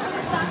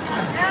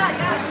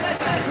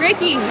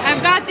 Ricky,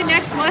 I've got the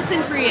next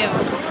lesson for you.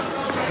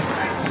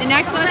 The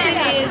next lesson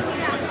is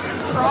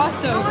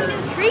crossover.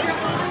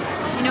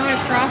 You know what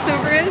a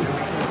crossover is?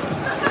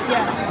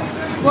 Yeah.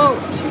 Whoa,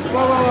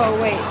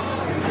 wait.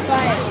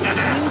 But you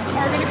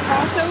are going to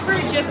cross over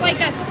just like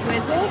that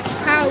swizzle,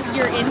 how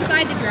you're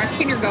inside the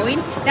direction you're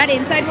going. That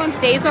inside one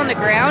stays on the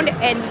ground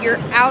and your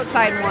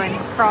outside one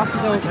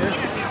crosses over.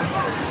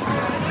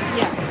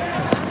 Yeah.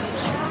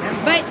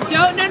 But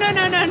don't,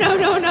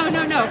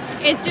 no.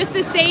 It's just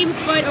the same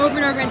foot over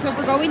and over. And so if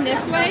we're going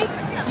this way,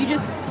 you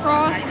just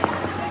cross.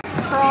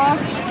 Huh?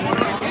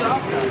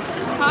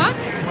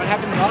 What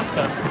happened last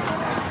time?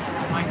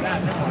 Like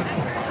that.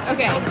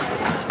 Okay.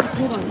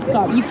 Hold on,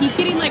 stop. You keep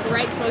getting like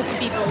right close to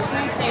people.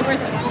 Can you stay where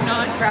it's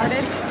not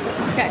crowded?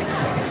 Okay.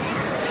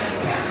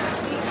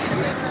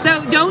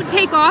 So don't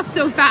take off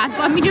so fast.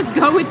 Let me just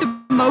go with the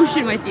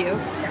motion with you.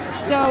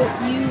 So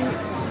you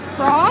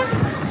cross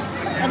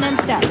and then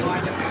step.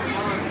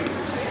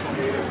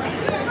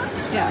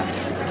 Yeah.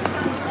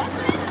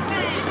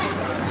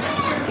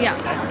 Yeah.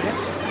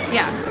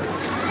 Yeah.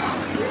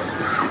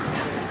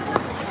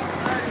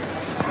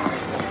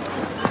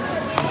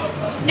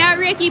 Now,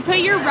 Ricky, put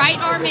your right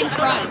arm in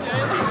front.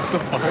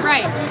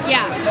 Right,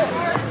 yeah.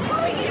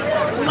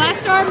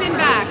 Left arm in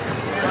back.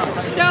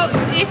 So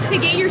it's to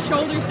get your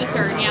shoulders to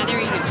turn. Yeah, there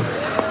you go.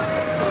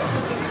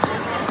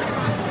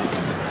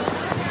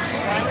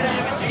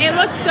 It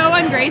looks so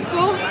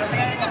ungraceful.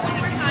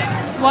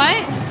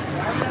 What?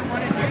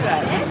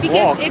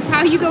 Because it's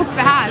how you go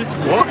fast. It's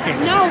just walking.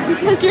 No,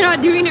 because you're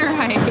not doing it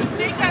right.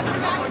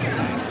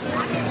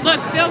 Look,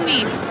 film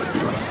me.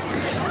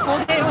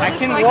 Hold it I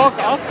can so walk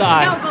show. off the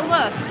ice. No, but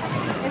look.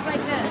 It's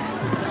like this.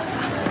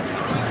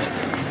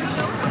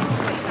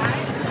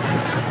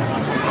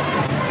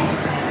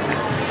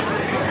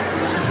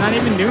 She's not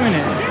even doing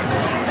it.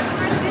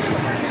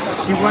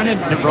 She wanted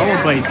the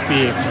rollerblade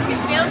speed. You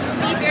can build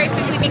speed very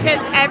quickly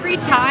because every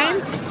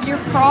time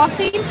you're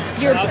crossing,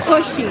 you're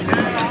pushing.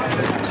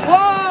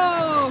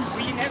 Whoa!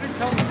 Well, you never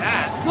told me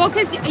that. Well,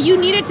 because you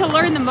needed to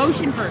learn the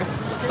motion first.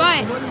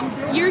 But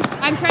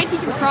I'm trying to teach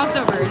him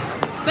crossovers.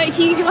 But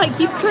he like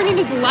keeps turning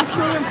his left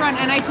shoulder in front,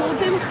 and I told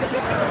him.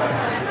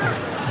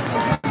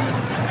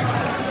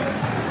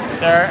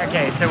 Sir,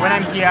 okay, so when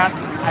I'm here,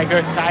 I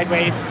go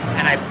sideways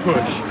and I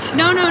push.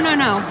 No.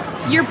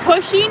 You're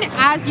pushing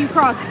as you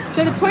cross.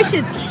 So the push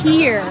is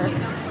here.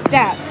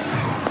 Step.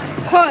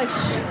 Push.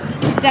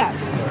 Step.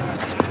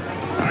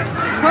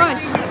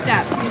 Push.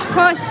 Step.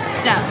 Push.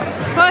 Step.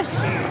 Push.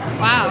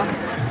 Wow.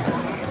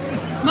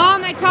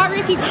 Mom, I taught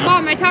Ricky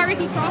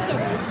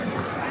crossovers.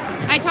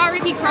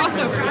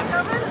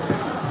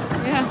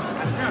 Yeah.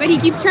 But he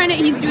keeps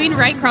he's doing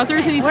right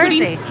crossovers, and he's Where is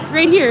putting, he?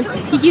 right here.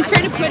 He keeps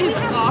trying to put his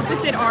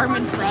opposite arm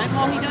in front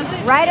while he does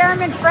it. Right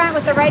arm in front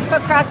with the right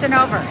foot crossing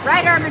over.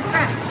 Right arm in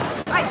front.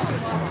 Right.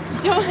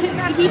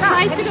 He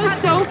tries to go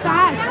so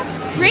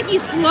fast. Ricky,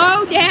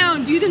 slow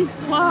down. Do them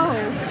slow.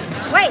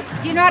 Wait,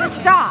 do you know how to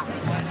stop?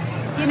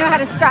 Do you know how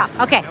to stop?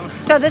 Okay,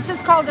 so this is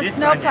called a This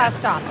snow one, plow yeah.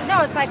 stop.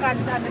 No, it's like on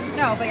the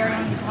snow, but you're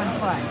only use one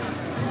foot.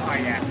 Oh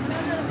yeah.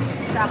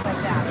 Stop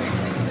like that.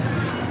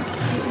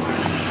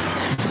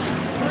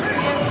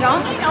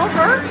 Don't lean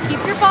over.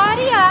 Keep your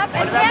body up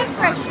and then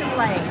press your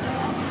leg.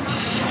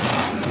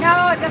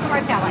 No, it doesn't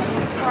work that way.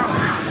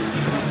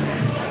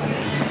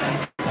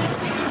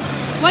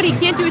 What, he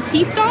can't do a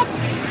T-stop?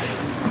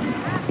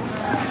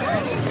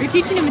 You're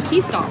teaching him a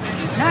T-stop.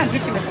 No, I'm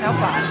teaching him a snow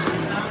plow.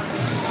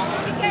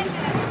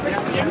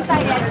 The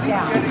inside edge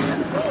down.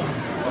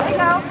 There you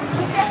go.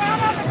 Keep your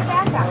hand up and the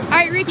back up. All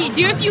right, Ricky,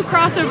 do a few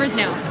crossovers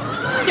now.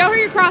 Show her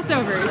your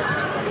crossovers.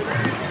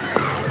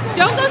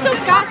 Don't go so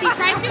fast. He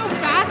tries to go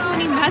fast and then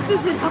he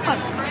messes it up.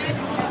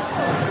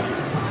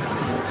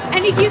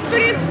 And he keeps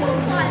putting his...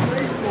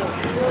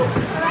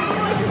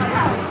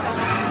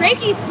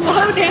 Ricky,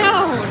 slow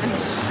down.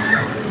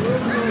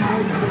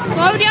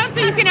 Slow down so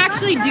you can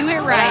actually do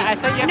it right.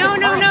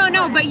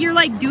 No, but you're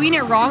like doing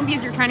it wrong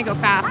because you're trying to go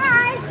fast.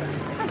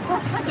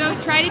 So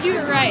try to do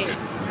it right.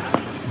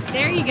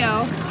 There you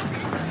go.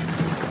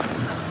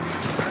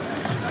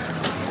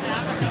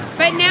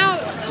 But now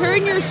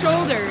turn your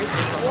shoulders.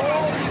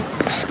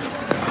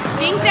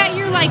 Think that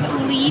you're like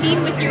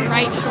leading with your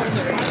right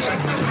shoulder.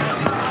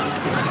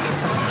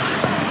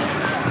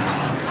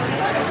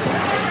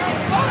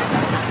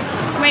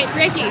 Wait,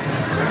 Ricky.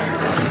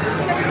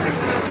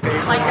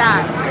 Like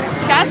that.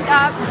 Chest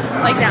up,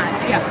 like that.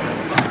 Yeah.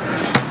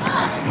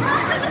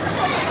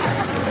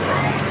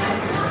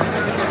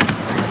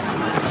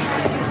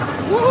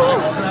 Woo!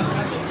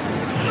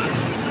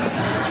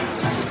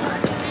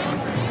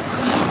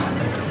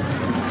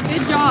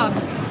 Good job.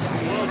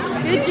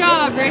 Good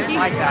job, Ricky.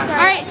 All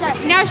right,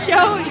 now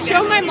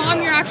show my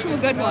mom your actual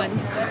good ones.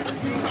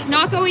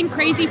 Not going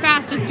crazy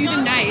fast, just do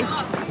them nice.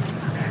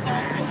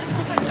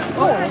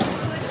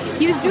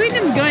 He was doing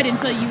them good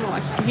until you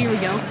watched. Here we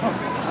go.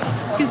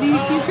 Because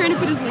he's trying to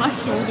put his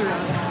left shoulder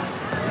up.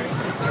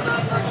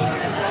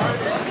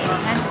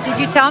 And did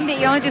you tell him that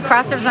you only do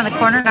crossovers on the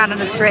corner, not on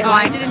a straight Oh,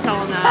 I line? didn't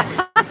tell him that.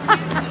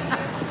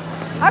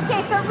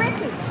 Okay, so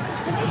Ricky.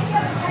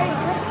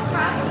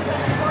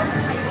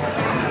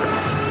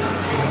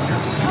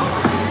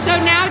 So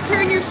now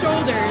turn your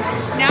shoulders.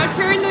 Now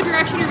turn the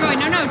direction you're going.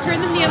 No, turn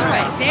them the other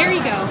way. There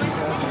you go.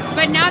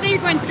 But now that you're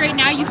going straight,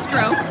 now you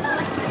stroke.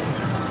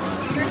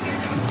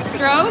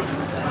 Stroke,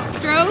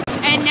 stroke,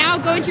 and now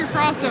go into your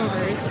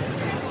crossovers.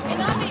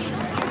 And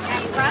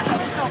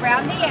crossovers go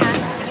around the end.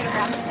 Get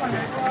around the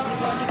corner.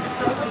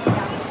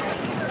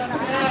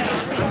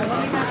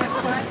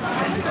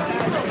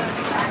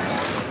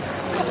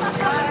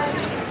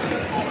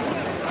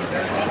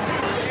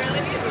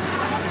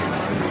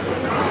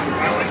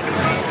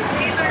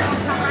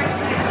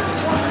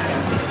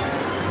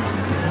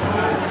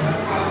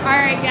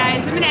 Alright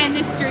guys, I'm going to end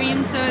this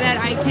stream so that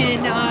I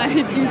can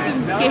do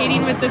some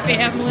skating with the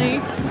family.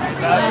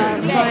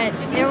 But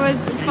it was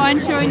fun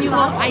showing you a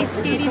little ice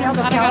skating. I'm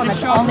glad I got to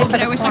show a little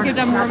bit. I wish I could have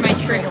done more of my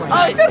tricks.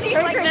 Oh, so he's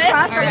like this?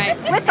 Alright.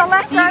 With the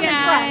left See you arm in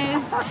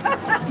front.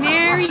 guys.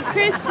 Merry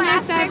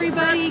Christmas,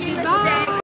 everybody. Goodbye.